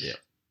that. Yeah.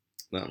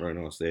 No, very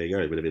nice. There you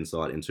go. A bit of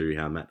insight into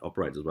how Matt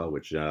operates as well,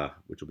 which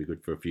will be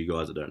good for a few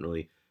guys that don't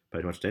really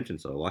pay too much attention.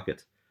 So I like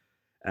it.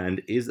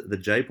 And is the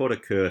J-Pod a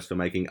curse for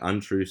making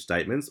untrue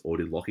statements, or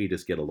did Lockie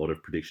just get a lot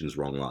of predictions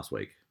wrong last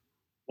week?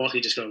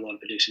 Lockie just got a lot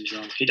of predictions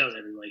wrong. He does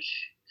every week.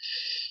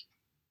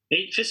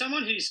 For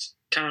someone who's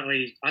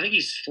currently, I think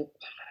he's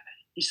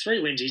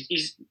 3 wins.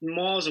 He's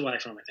miles away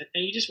from it,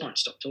 and he just won't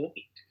stop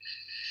talking.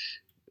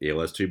 Yeah,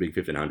 well, there's 2 big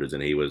 1500s,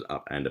 and he was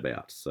up and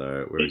about.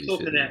 So he's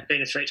talking about being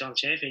a 3-time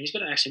champion. He's got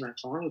to actually make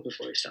finals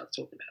before he starts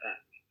talking about that.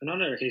 And I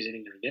don't reckon he's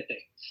even going to get there.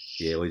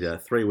 Yeah, well,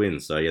 he's 3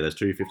 wins. So yeah, there's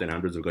 2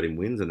 1500s have got him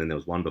wins, and then there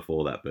was one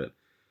before that, but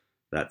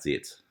that's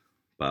it.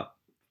 But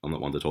I'm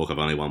not one to talk. I've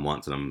only won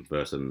once, and I'm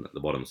versing at the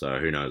bottom. So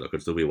who knows? I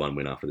could still be 1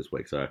 win after this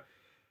week. So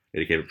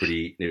need to keep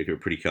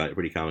it pretty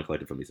calm and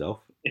collected for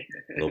myself.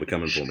 It'll be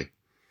coming for me.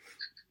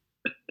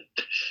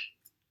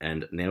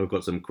 And now we've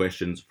got some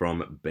questions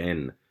from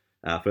Ben.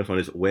 First one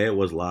is, where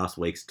was last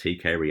week's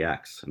TK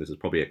Reacts? And this is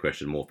probably a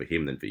question more for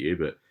him than for you,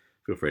 but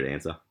feel free to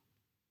answer.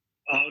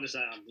 I'll just say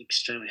I'm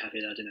extremely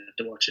happy that I didn't have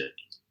to watch it.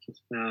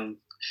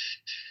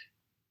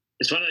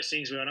 It's one of those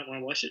things where I don't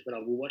want to watch it, but I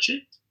will watch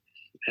it.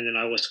 And then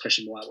I always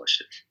question why I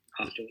watched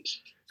it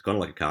afterwards. It's kind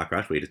of like a car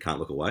crash where you just can't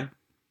look away.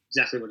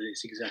 Exactly what it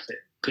is, exactly.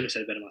 Couldn't have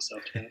said it better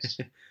myself, to be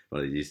honest.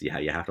 Well, you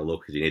have to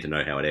look because you need to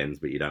know how it ends,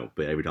 but you don't.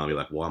 But every time you're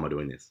like, why am I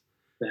doing this?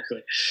 Exactly.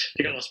 I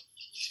think I lost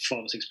 5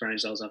 or 6 brain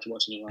cells after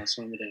watching the last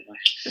one, but anyway.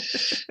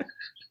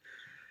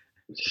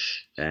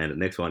 And the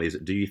next one is,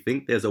 do you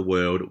think there's a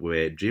world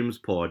where Jim's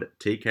Pod,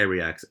 TK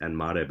Reacts, and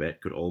Mardo Bet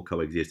could all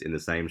coexist in the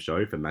same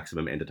show for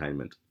maximum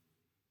entertainment?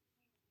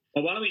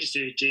 Well, why don't we just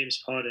do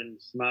James Pod and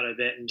Mardo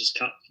Bet and just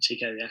cut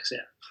TK Reacts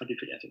out? I'd be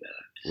pretty happy about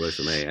that. Works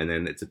for me. And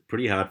then it's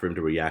pretty hard for him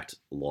to react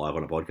live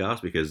on a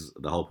podcast because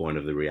the whole point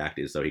of the react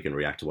is so he can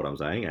react to what I'm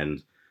saying.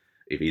 And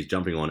if he's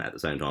jumping on at the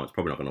same time, it's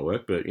probably not going to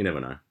work, but you never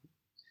know.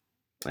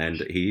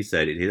 And he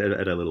said, he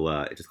had a little,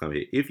 just kind of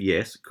here, if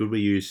yes, could we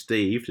use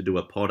Steve to do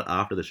a pod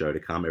after the show to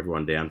calm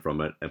everyone down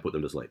from it and put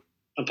them to sleep?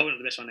 I'm probably not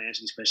the best one to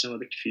answer this question. I'm a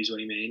bit confused what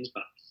he means,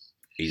 but...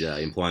 He's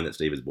implying that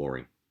Steve is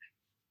boring.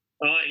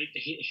 Oh,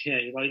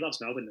 he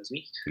loves Melbourne, doesn't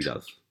he? He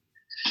does.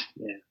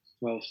 Yeah.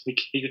 Well,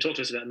 he could talk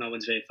to us about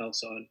Melbourne's VFL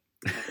side.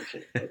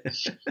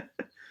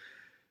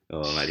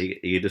 Oh, mate,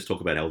 he could just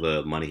talk about all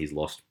the money he's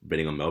lost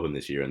betting on Melbourne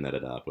this year and that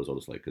it put us all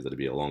to sleep because it'd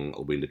be a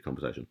long-winded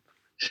conversation.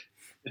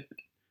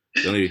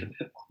 The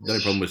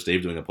only problem with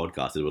Steve doing a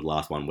podcast is it would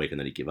last 1 week and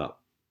then he'd give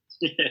up.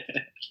 Yeah.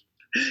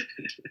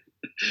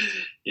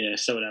 Yeah,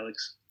 so would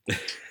Alex.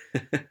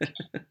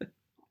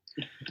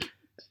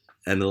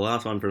 And the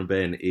last one from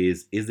Ben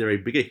is there a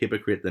bigger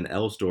hypocrite than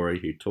El Story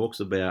who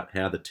talks about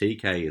how the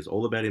TK is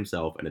all about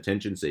himself and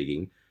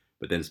attention-seeking,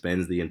 but then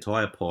spends the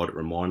entire pod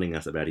reminding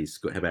us about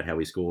how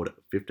he scored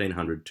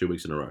 1,500 2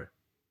 weeks in a row?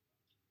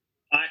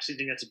 I actually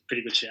think that's a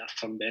pretty good shout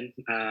from Ben.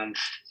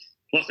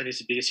 Lachlan is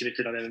the biggest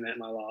hypocrite I've ever met in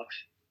my life.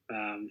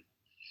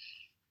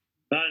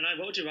 But I don't know,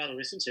 what would you rather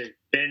listen to?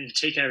 Ben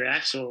TK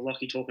Reacts or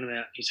Lockie talking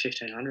about his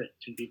 1,500?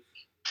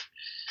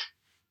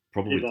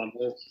 Probably. If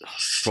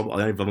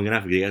I'm going to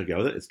have to go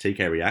with it, it's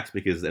TK Reacts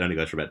because it only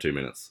goes for about 2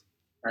 minutes.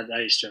 That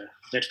is true.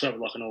 Let's put up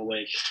with Lachlan all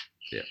week.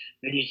 Yeah.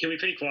 And he'll be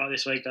pretty quiet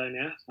this week, though,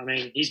 now. I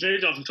mean, he's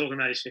moved on from talking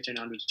about his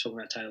 1,500 to talking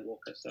about Taylor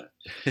Walker, so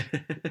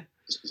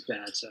it's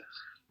bad, so...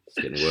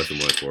 It's getting worse and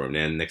worse for him.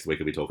 Now, next week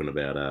he'll be talking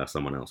about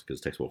someone else because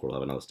Tex Walker will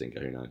have another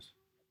stinker. Who knows?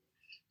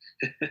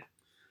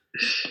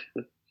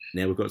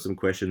 Now we've got some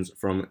questions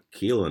from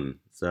Keelan.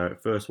 So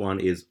first one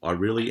is, I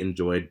really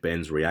enjoyed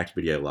Ben's React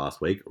video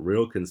last week.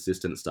 Real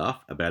consistent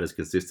stuff, about as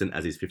consistent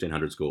as his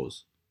 1,500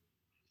 scores.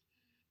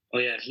 Oh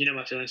yeah, you know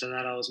my feelings on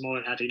that. I was more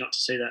than happy not to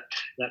see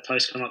that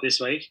post come up this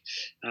week.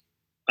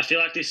 I feel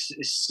like this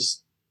is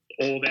just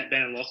all about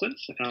Ben and Lachlan.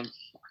 I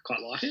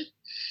quite like it.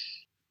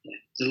 Yeah,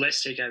 the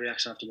less TK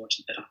reaction after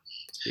watching, the better.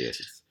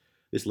 Yes,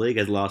 this league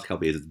as the last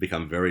couple of years, it's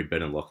become very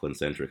Ben and Lachlan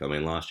centric. I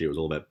mean, last year it was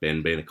all about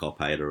Ben being a cop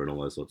hater and all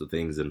those sorts of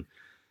things, and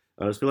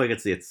I just feel like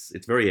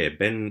it's very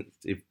Ben.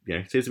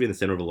 Seems to be in the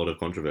center of a lot of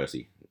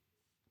controversy.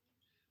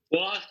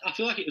 Well, I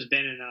feel like it was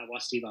Ben and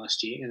Wusty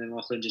last year, and then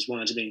Lachlan just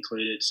wanted to be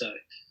included, so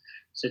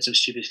said some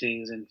stupid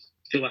things, and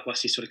I feel like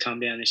Wusty sort of come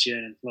down this year,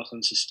 and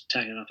Lachlan's just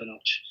taken it up a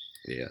notch.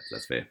 Yeah,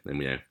 that's fair.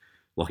 And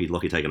Lockie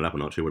taking it up a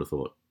notch. Who would have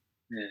thought?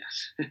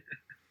 Yeah.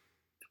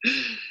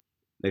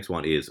 Next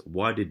one is,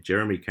 why did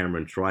Jeremy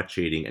Cameron try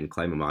cheating and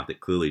claim a mark that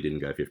clearly didn't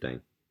go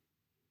 15?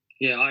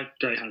 Yeah, I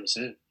agree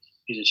 100%.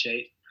 He's a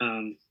cheat.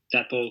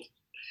 That ball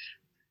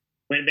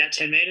went about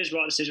 10 metres.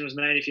 Right decision was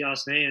made, if you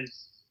ask me, and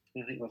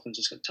I think Lachlan's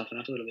just got to toughen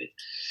up a little bit.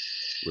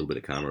 A little bit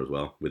of karma as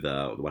well with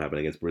what happened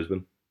against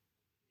Brisbane.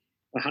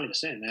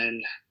 100%.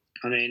 And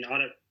I mean,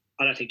 I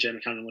don't think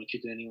Jeremy Cameron would have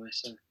kicked it anyway.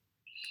 So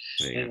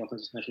yeah,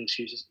 Lachlan's making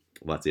excuses.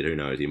 Well, that's it. Who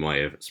knows? He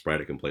might have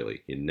sprayed it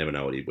completely. You never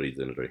know what he's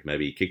going to do.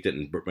 Maybe he kicked it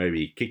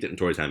and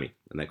tore his hammy,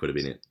 and that could have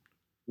been it.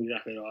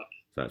 Exactly right.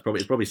 So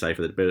it's probably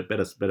safer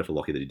better for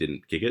Lockie that he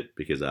didn't kick it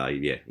because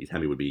his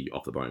hammy would be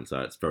off the bone. So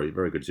it's very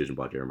very good decision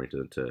by Jeremy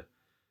to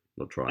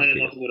not try. And then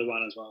Lockie would have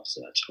won as well.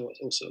 So that's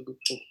also a good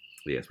call.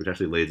 Yes, which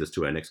actually leads us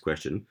to our next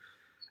question.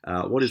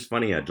 What is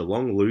funnier,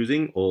 Geelong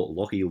losing or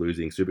Lockie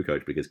losing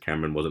Supercoach because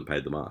Cameron wasn't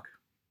paid the mark?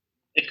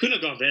 It couldn't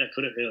have gone better,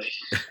 could it, really?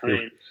 I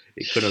mean,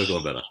 it couldn't have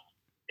gone better.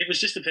 It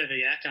was just the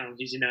perfect outcome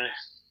because,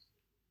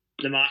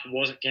 the mark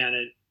wasn't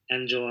counted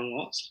and Geelong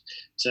lost.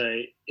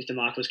 So if the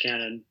mark was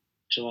counted,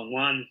 Geelong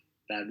won,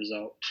 bad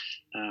result.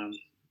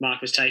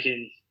 Mark was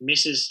taken,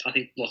 misses. I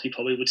think Lockie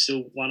probably would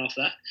still won off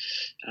that.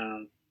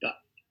 But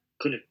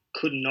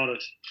could not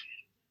have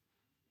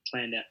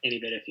planned out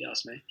any better if you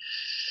ask me.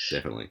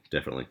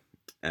 Definitely.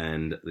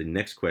 And the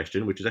next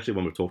question, which is actually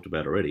one we've talked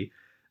about already,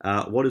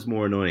 what is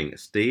more annoying,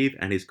 Steve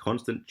and his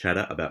constant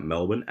chatter about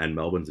Melbourne and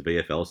Melbourne's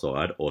VFL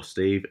side, or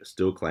Steve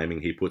still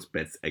claiming he puts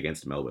bets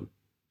against Melbourne?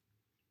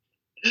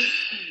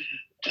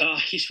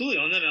 He's fully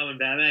on the Melbourne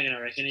bandwagon, I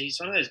reckon. He's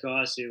one of those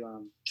guys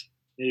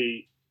who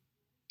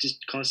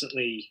just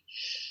constantly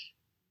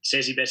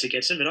says he bets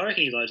against them, but I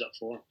reckon he loads up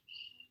for him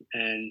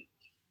and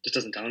just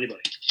doesn't tell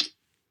anybody.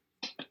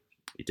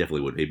 He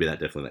definitely would. He'd be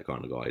definitely that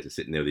kind of guy. He's just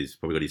sitting there with he's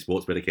probably got his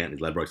sports bet account and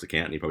his Ladbrokes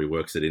account, and he probably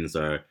works it in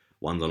so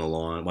one's on a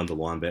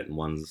line bet, and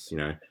one's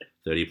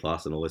 30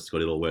 plus, and all this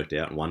got it all worked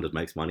out, and one just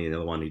makes money, and the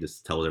other one he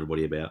just tells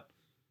everybody about.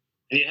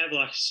 And you have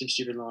some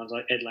stupid lines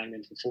like Ed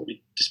Langdon for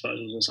 40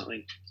 disposals or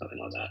something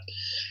like that.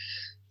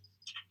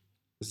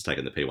 This is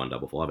taking the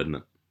P155, isn't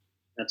it?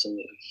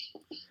 Absolutely.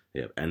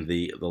 Yeah, and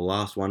the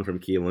last one from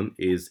Keelan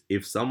is: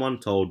 if someone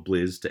told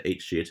Blizz to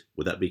eat shit,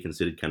 would that be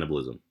considered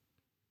cannibalism?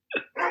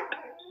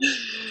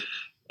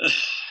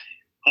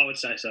 I would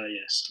say so,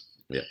 yes.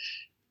 Yeah.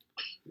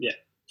 Yeah.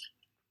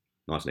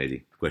 Nice and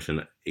easy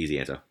question, easy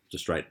answer,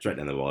 just straight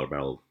down the wide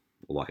barrel.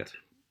 I like it.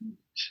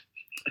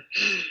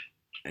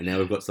 And now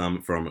we've got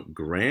some from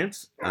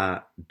Grant.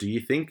 Do you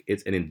think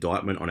it's an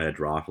indictment on our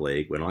draft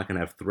league when I can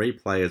have 3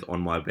 players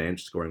on my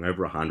bench scoring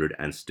over 100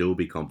 and still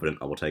be confident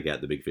I will take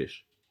out the big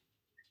fish?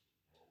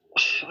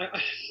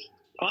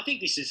 I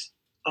think this is.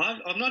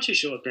 I'm not too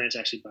sure what Grant's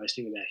actually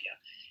boasting about here.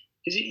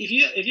 Because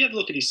if you have a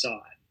look at his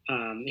side,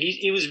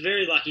 he was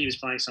very lucky he was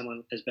playing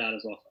someone as bad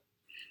as Lachlan.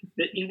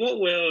 But in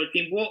what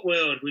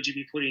world would you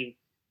be putting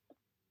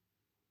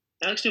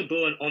Alex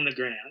Neil-Bullen on the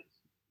ground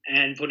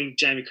and putting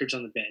Jamie Cripps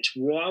on the bench?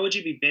 Why would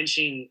you be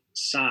benching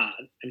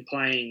Sard and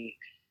playing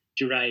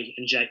Duray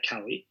and Jake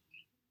Cully?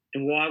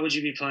 And why would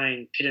you be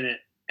playing Pitternet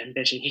and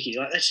benching Hickey?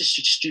 Like, that's just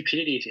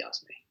stupidity, if you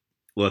ask me.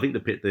 Well, I think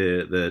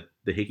the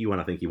Hickey one,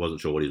 I think he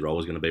wasn't sure what his role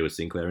was going to be with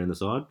Sinclair in the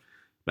side.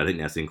 But I think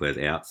now Sinclair's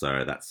out,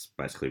 so that's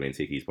basically means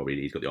he's got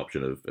the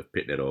option of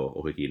Pitnet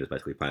or Hickey and is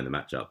basically playing the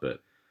matchup.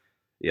 But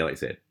yeah, like I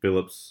said,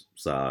 Phillips,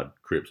 Sard,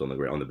 Cripps on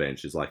the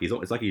bench. It's like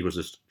he was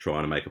just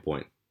trying to make a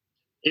point.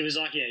 It was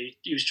like, yeah,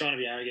 he was trying to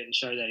be arrogant and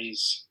show that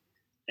he's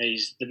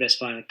the best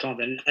player in the comp.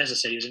 And as I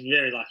said, he was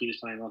very lucky he was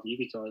playing Lockie,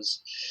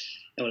 because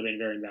that would have been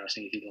very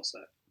embarrassing if he lost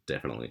that.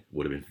 Definitely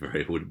would have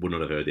been would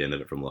not have heard the end of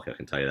it from Lockie. I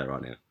can tell you that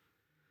right now.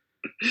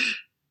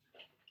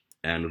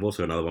 And we've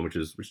also got another one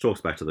which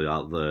talks back to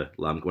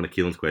one of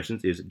Keelan's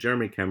questions: is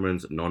Jeremy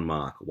Cameron's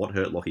non-mark what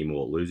hurt Lockie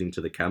more, losing to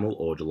the Camel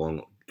or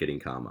Geelong getting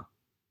karma?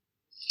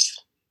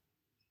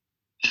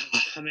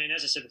 I mean,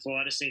 as I said before,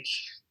 I just think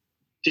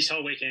this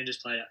whole weekend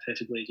just played out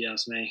perfectly, if you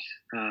ask me.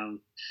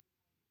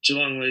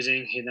 Geelong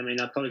losing, I mean,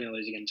 they're probably going to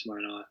lose again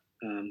tomorrow night,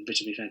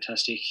 which will be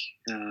fantastic.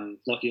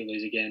 Lockie will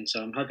lose again,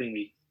 so I'm hoping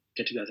we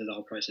get to go through the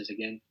whole process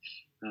again.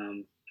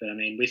 But I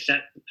mean, with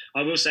that,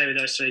 I will say with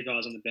those 3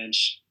 guys on the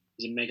bench,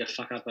 he's a mega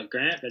fuck up like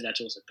Grant, but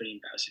that's also pretty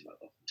embarrassing. Like,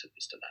 to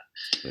this to that,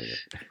 yeah.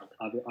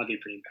 I'd be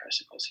pretty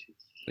embarrassed if I was him.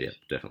 Yeah,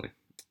 definitely.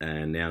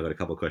 And now I've got a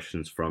couple of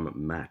questions from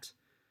Matt.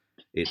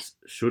 It's: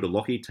 should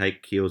Lockie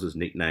take Keels'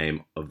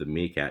 nickname of the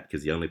Meerkat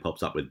because he only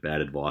pops up with bad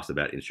advice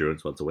about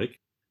insurance once a week?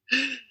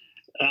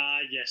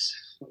 Yes,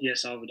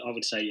 I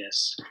would say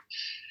yes.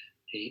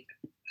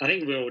 I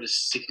think we're all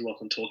just sick of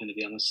Lachlan talking, to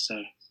be honest.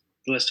 So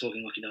the less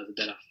talking like he does, the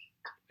better.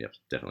 Yep,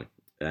 definitely.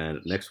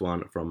 And next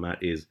one from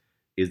Matt is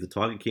the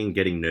Tiger King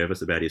getting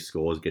nervous about his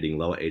scores getting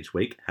lower each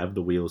week? Have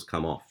the wheels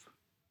come off?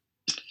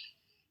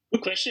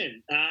 Good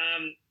question.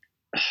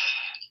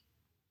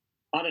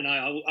 I don't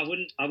know.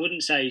 I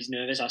wouldn't say he's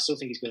nervous. I still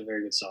think he's got a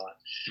very good side.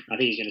 I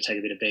think he's going to take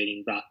a bit of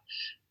beating, but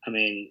I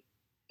mean,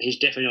 he's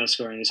definitely not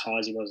scoring as high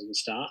as he was at the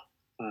start.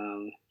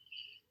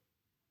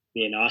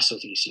 I still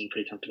think he's sitting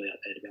pretty comfortably out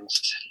there, to be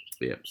honest.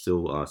 Yeah,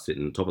 still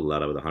sitting top of the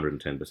ladder with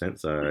 110%,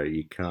 so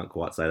you can't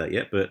quite say that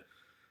yet, but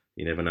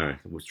you never know.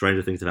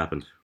 Stranger things have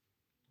happened.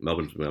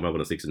 Melbourne are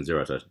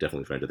 6-0, so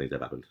definitely stranger things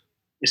have happened.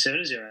 It's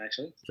 7-0,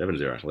 actually.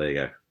 7-0, there you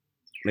go.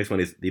 Next one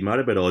is: the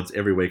Motorbet odds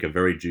every week are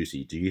very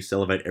juicy. Do you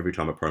salivate every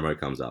time a promo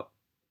comes up?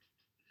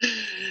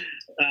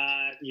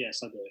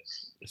 Yes, I do.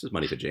 This is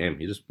money for jam.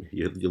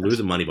 You're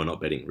losing money by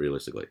not betting,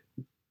 realistically.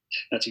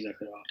 That's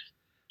exactly right.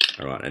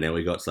 All right, and now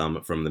we got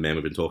some from the man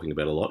we've been talking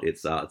about a lot.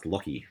 It's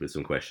Lockie with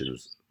some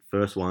questions.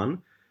 First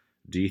one: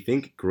 do you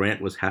think Grant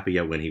was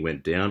happier when he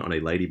went down on a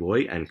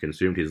ladyboy and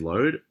consumed his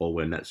load, or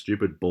when that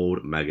stupid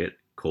bald maggot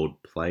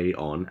called play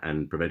on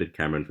and prevented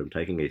Cameron from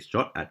taking a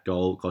shot at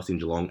goal, costing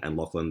Geelong and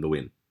Lachlan the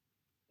win?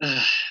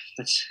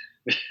 That's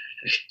a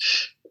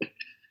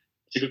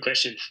good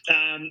question.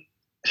 Does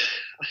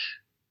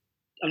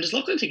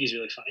Lachlan think he's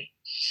really funny?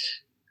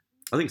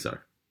 I think so.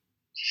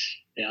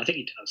 Yeah, I think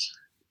he does.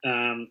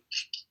 I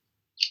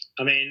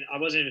mean, I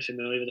wasn't even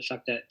familiar with the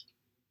fact that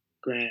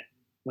Grant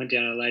went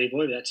down on a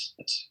ladyboy. But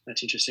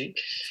that's interesting.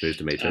 It's news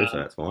to me too, so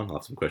that's fine. I'll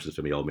have some questions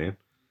for me, old man.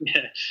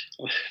 Yeah,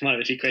 might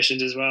have a few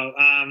questions as well.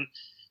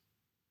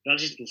 But I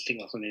just think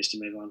Lachlan needs to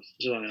move on.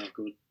 Geelong are not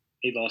good.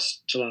 He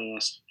lost. Geelong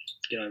lost.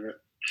 Get over it.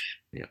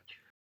 Yeah.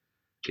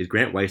 Is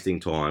Grant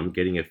wasting time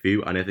getting a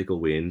few unethical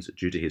wins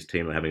due to his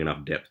team not having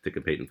enough depth to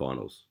compete in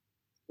finals?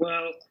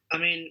 Well, I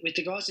mean, with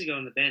the guys who go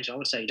on the bench, I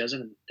would say he doesn't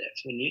have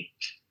depth, wouldn't you?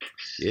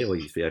 Yeah, well,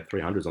 you have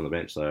 300s on the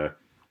bench, so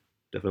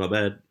definitely not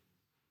bad.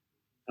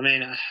 I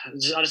mean, I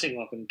just think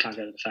Lachlan can't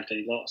go to the fact that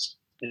he lost.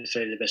 And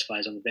 3 of the best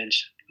players on the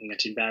bench. I think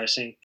that's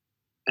embarrassing.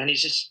 And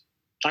he's just...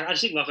 I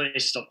just think Lachlan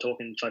needs to stop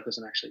talking and focus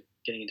on actually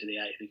getting into the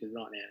 8, because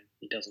right now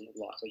he doesn't look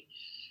likely.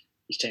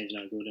 His team's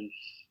no good, and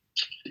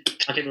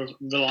I keep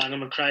relying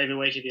on McRae every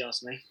week, if you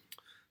ask me.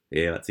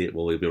 Yeah, that's it.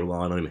 Well, we'll be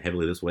relying on him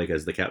heavily this week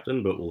as the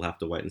captain, but we'll have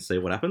to wait and see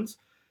what happens.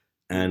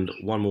 And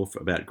one more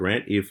about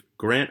Grant. If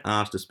Grant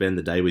asked to spend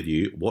the day with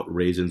you, what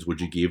reasons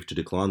would you give to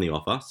decline the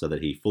offer so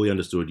that he fully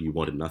understood you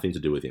wanted nothing to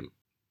do with him?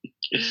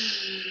 If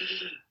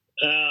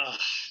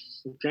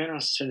Grant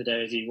asked to spend the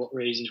day with you, what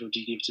reasons would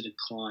you give to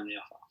decline the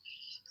offer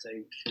so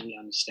you fully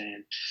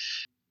understand?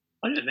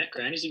 I never met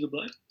Grant. Is he a good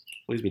bloke?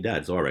 Well, he's my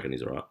dad, so I reckon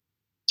he's all right.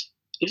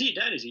 Is he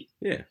your dad, is he?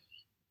 Yeah.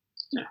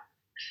 No.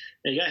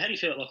 There you go. How do you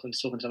feel like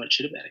Lachlan's talking so much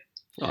shit about him?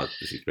 I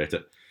just expect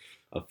it.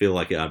 I feel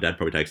like our dad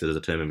probably takes it as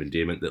a term of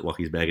endearment that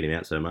Lockie's bagging him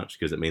out so much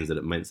because it means that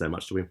it meant so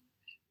much to him.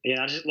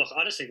 Yeah, I just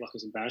think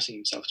Lockie's embarrassing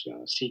himself, to be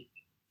honest. He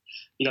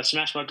got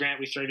smashed by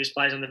Grant with 3 of his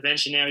players on the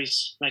bench, and now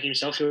he's making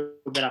himself feel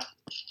better.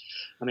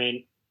 I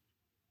mean,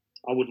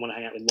 I wouldn't want to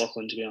hang out with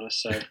Lachlan, to be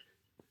honest, so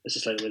let's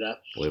just leave it with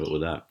that. Leave it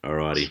with that.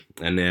 Alrighty.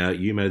 And now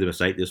you made the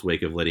mistake this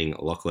week of letting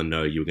Lachlan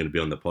know you were going to be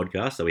on the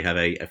podcast, so we have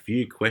a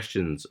few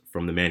questions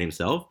from the man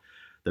himself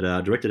that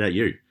are directed at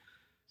you.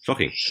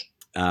 Shocking.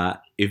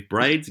 If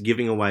Braid's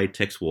giving away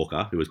Tex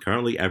Walker, who is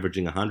currently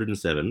averaging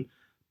 107,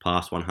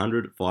 passed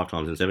 100 5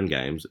 times in 7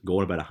 games,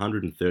 gone about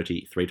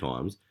 130 3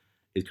 times,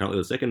 is currently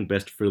the second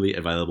best fully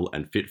available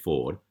and fit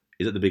forward,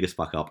 is it the biggest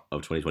fuck up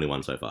of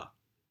 2021 so far?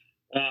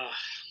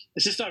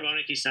 It's just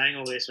ironic he's saying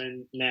all this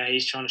when now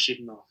he's trying to ship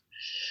him off.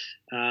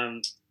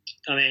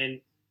 I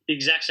mean, the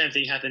exact same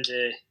thing happened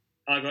to...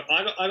 I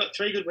got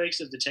 3 good weeks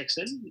of the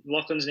Texan.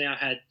 Lachlan's now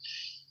had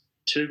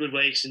 2 good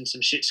weeks and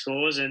some shit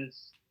scores, and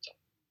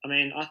I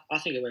mean, I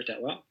think it worked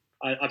out well.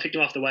 I picked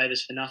him off the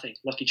waivers for nothing.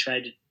 Lockie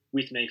traded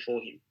with me for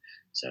him.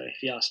 So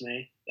if you ask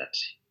me,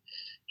 that's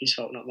his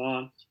fault, not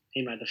mine.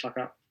 He made the fuck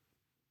up.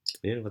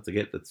 Yeah,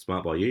 that's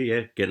smart by you.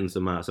 Yeah, getting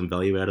some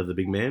value out of the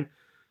big man.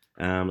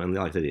 And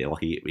like I said, yeah,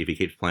 Lockie, if he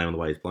keeps playing on the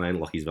way he's playing,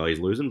 Lockie's value's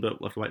losing,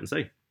 but we'll have to wait and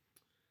see.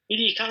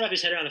 He can't wrap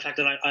his head around the fact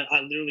that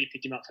I literally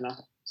picked him up for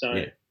nothing. So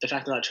yeah. The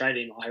fact that I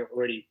traded him, I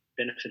already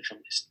benefited from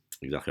this.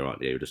 Exactly right.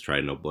 Yeah, you're just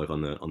trading a bloke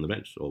on the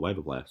bench or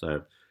waiver player.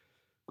 So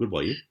good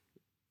by you.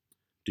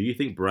 Do you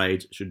think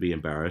Braid should be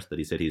embarrassed that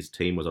he said his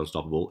team was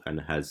unstoppable and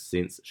has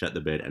since shat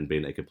the bed and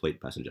been a complete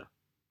passenger?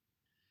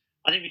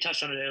 I think we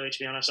touched on it earlier. To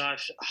be honest,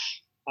 I've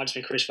just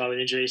been crucified with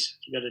injuries.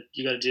 You got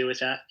to deal with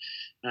that.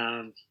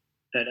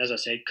 But as I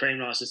said, Cream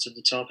Rice is at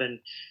the top, and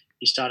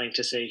he's starting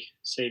to see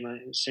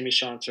me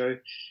shine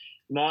through.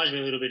 Reminds me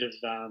a little bit of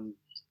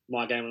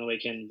my game on the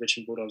weekend,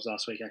 Richmond Bulldogs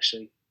last week.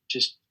 Actually,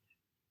 just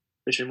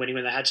Richmond winning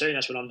when they had to. And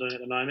that's what I'm doing at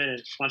the moment.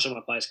 And once all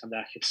my players come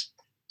back, it's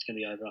going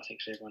to be over. I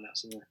think for everyone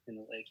else in the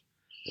league.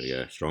 There you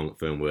go. Strong,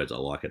 firm words. I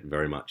like it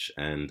very much.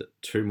 And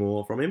 2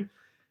 more from him.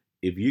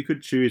 If you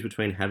could choose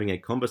between having a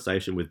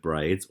conversation with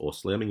Braids or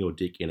slamming your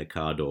dick in a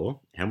car door,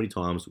 how many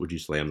times would you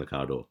slam the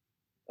car door?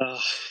 I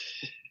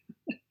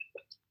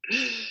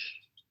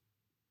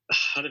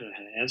don't know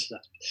how to answer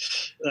that.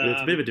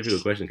 It's a bit of a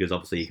difficult question because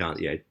obviously you can't,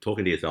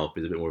 talking to yourself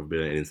is a bit more of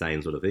an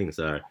insane sort of thing.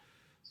 So I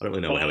don't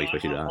really know how we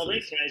expect you to answer. I'll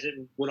rephrase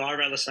it. Would I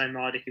rather slam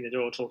my dick in the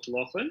door or talk to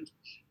Lachlan?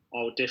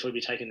 I would definitely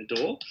be taking the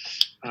door.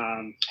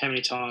 How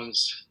many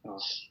times?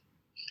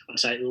 I'd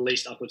say at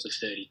least upwards of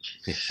 30.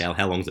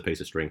 How long's a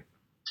piece of string?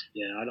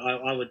 Yeah,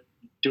 I would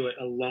do it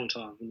a long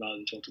time rather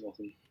than talk to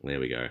Lachlan. There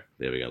we go,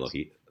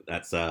 Lockie.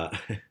 That's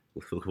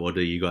look forward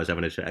to you guys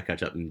having a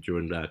catch up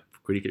during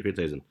cricket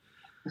season.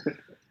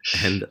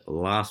 And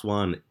last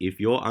one, if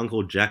your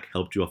Uncle Jack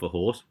helped you off a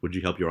horse, would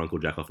you help your Uncle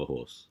Jack off a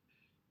horse?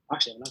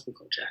 Actually, I have an uncle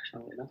called Jack.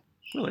 Funnily enough.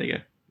 Well, there you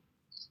go.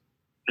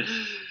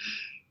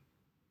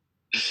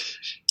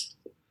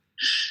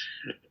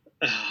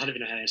 I don't even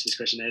know how to answer this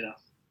question either.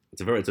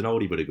 It's an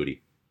oldie but a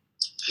goodie.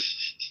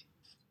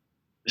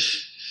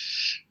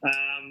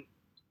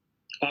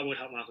 I would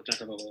help my Uncle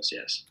Jack off a horse,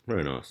 yes.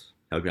 Very nice.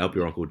 Help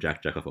your Uncle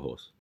Jack off a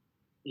horse.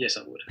 Yes,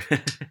 I would.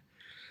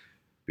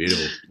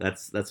 Beautiful.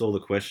 That's all the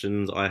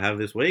questions I have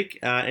this week.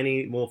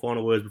 Any more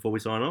final words before we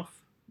sign off?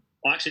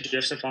 I actually do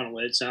have some final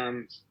words.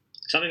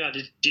 Something I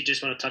did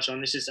just want to touch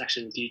on. This is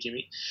actually with you,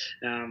 Jimmy.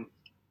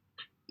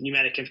 You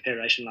made a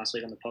comparison last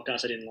week on the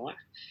podcast I didn't like.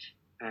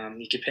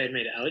 You compared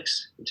me to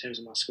Alex in terms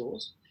of my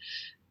scores.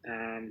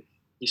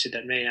 You said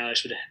that me and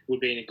Alex would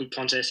be in a good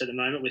contest at the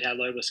moment with how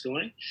low we're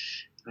scoring.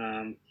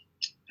 I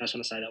just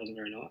want to say that wasn't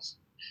very nice.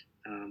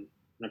 And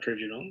I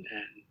proved you wrong,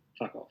 and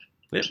fuck off.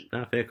 Yep,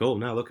 no, fair call.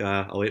 No, look,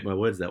 I'll eat my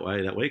words that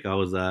week. I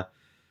was,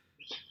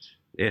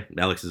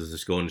 Alex is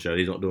just scoring to show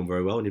he's not doing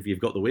very well, and if you've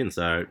got the win,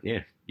 so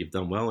yeah, you've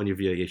done well, and you've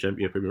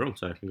proved me wrong,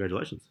 so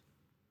congratulations.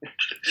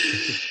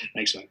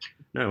 Thanks, mate.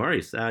 No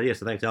worries.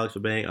 So thanks, Alex, for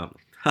being...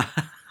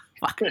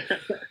 fuck.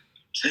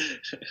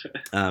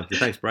 So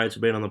thanks, Braids, for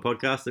being on the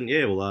podcast, and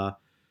we'll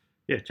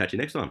chat to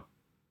you next time.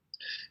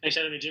 Thanks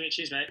for having me, Jimmy.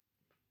 Cheers, mate.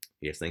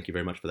 Yes, thank you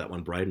very much for that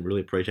one, Braden.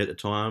 Really appreciate the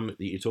time that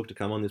you took to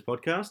come on this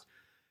podcast.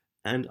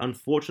 And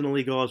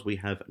unfortunately, guys, we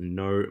have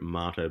no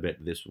Marto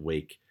Bet this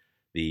week.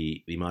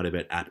 The Marto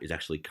Bet app is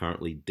actually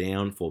currently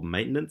down for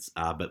maintenance,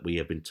 but we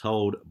have been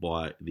told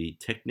by the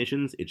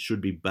technicians it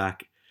should be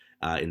back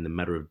in the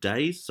matter of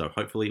days. So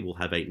hopefully we'll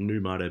have a new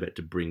Marto Bet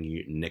to bring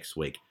you next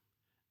week.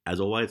 As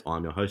always,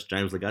 I'm your host,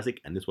 James Legazic,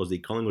 and this was the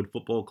Collingwood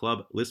Football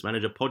Club List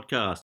Manager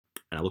podcast.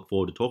 And I look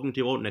forward to talking to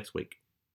you all next week.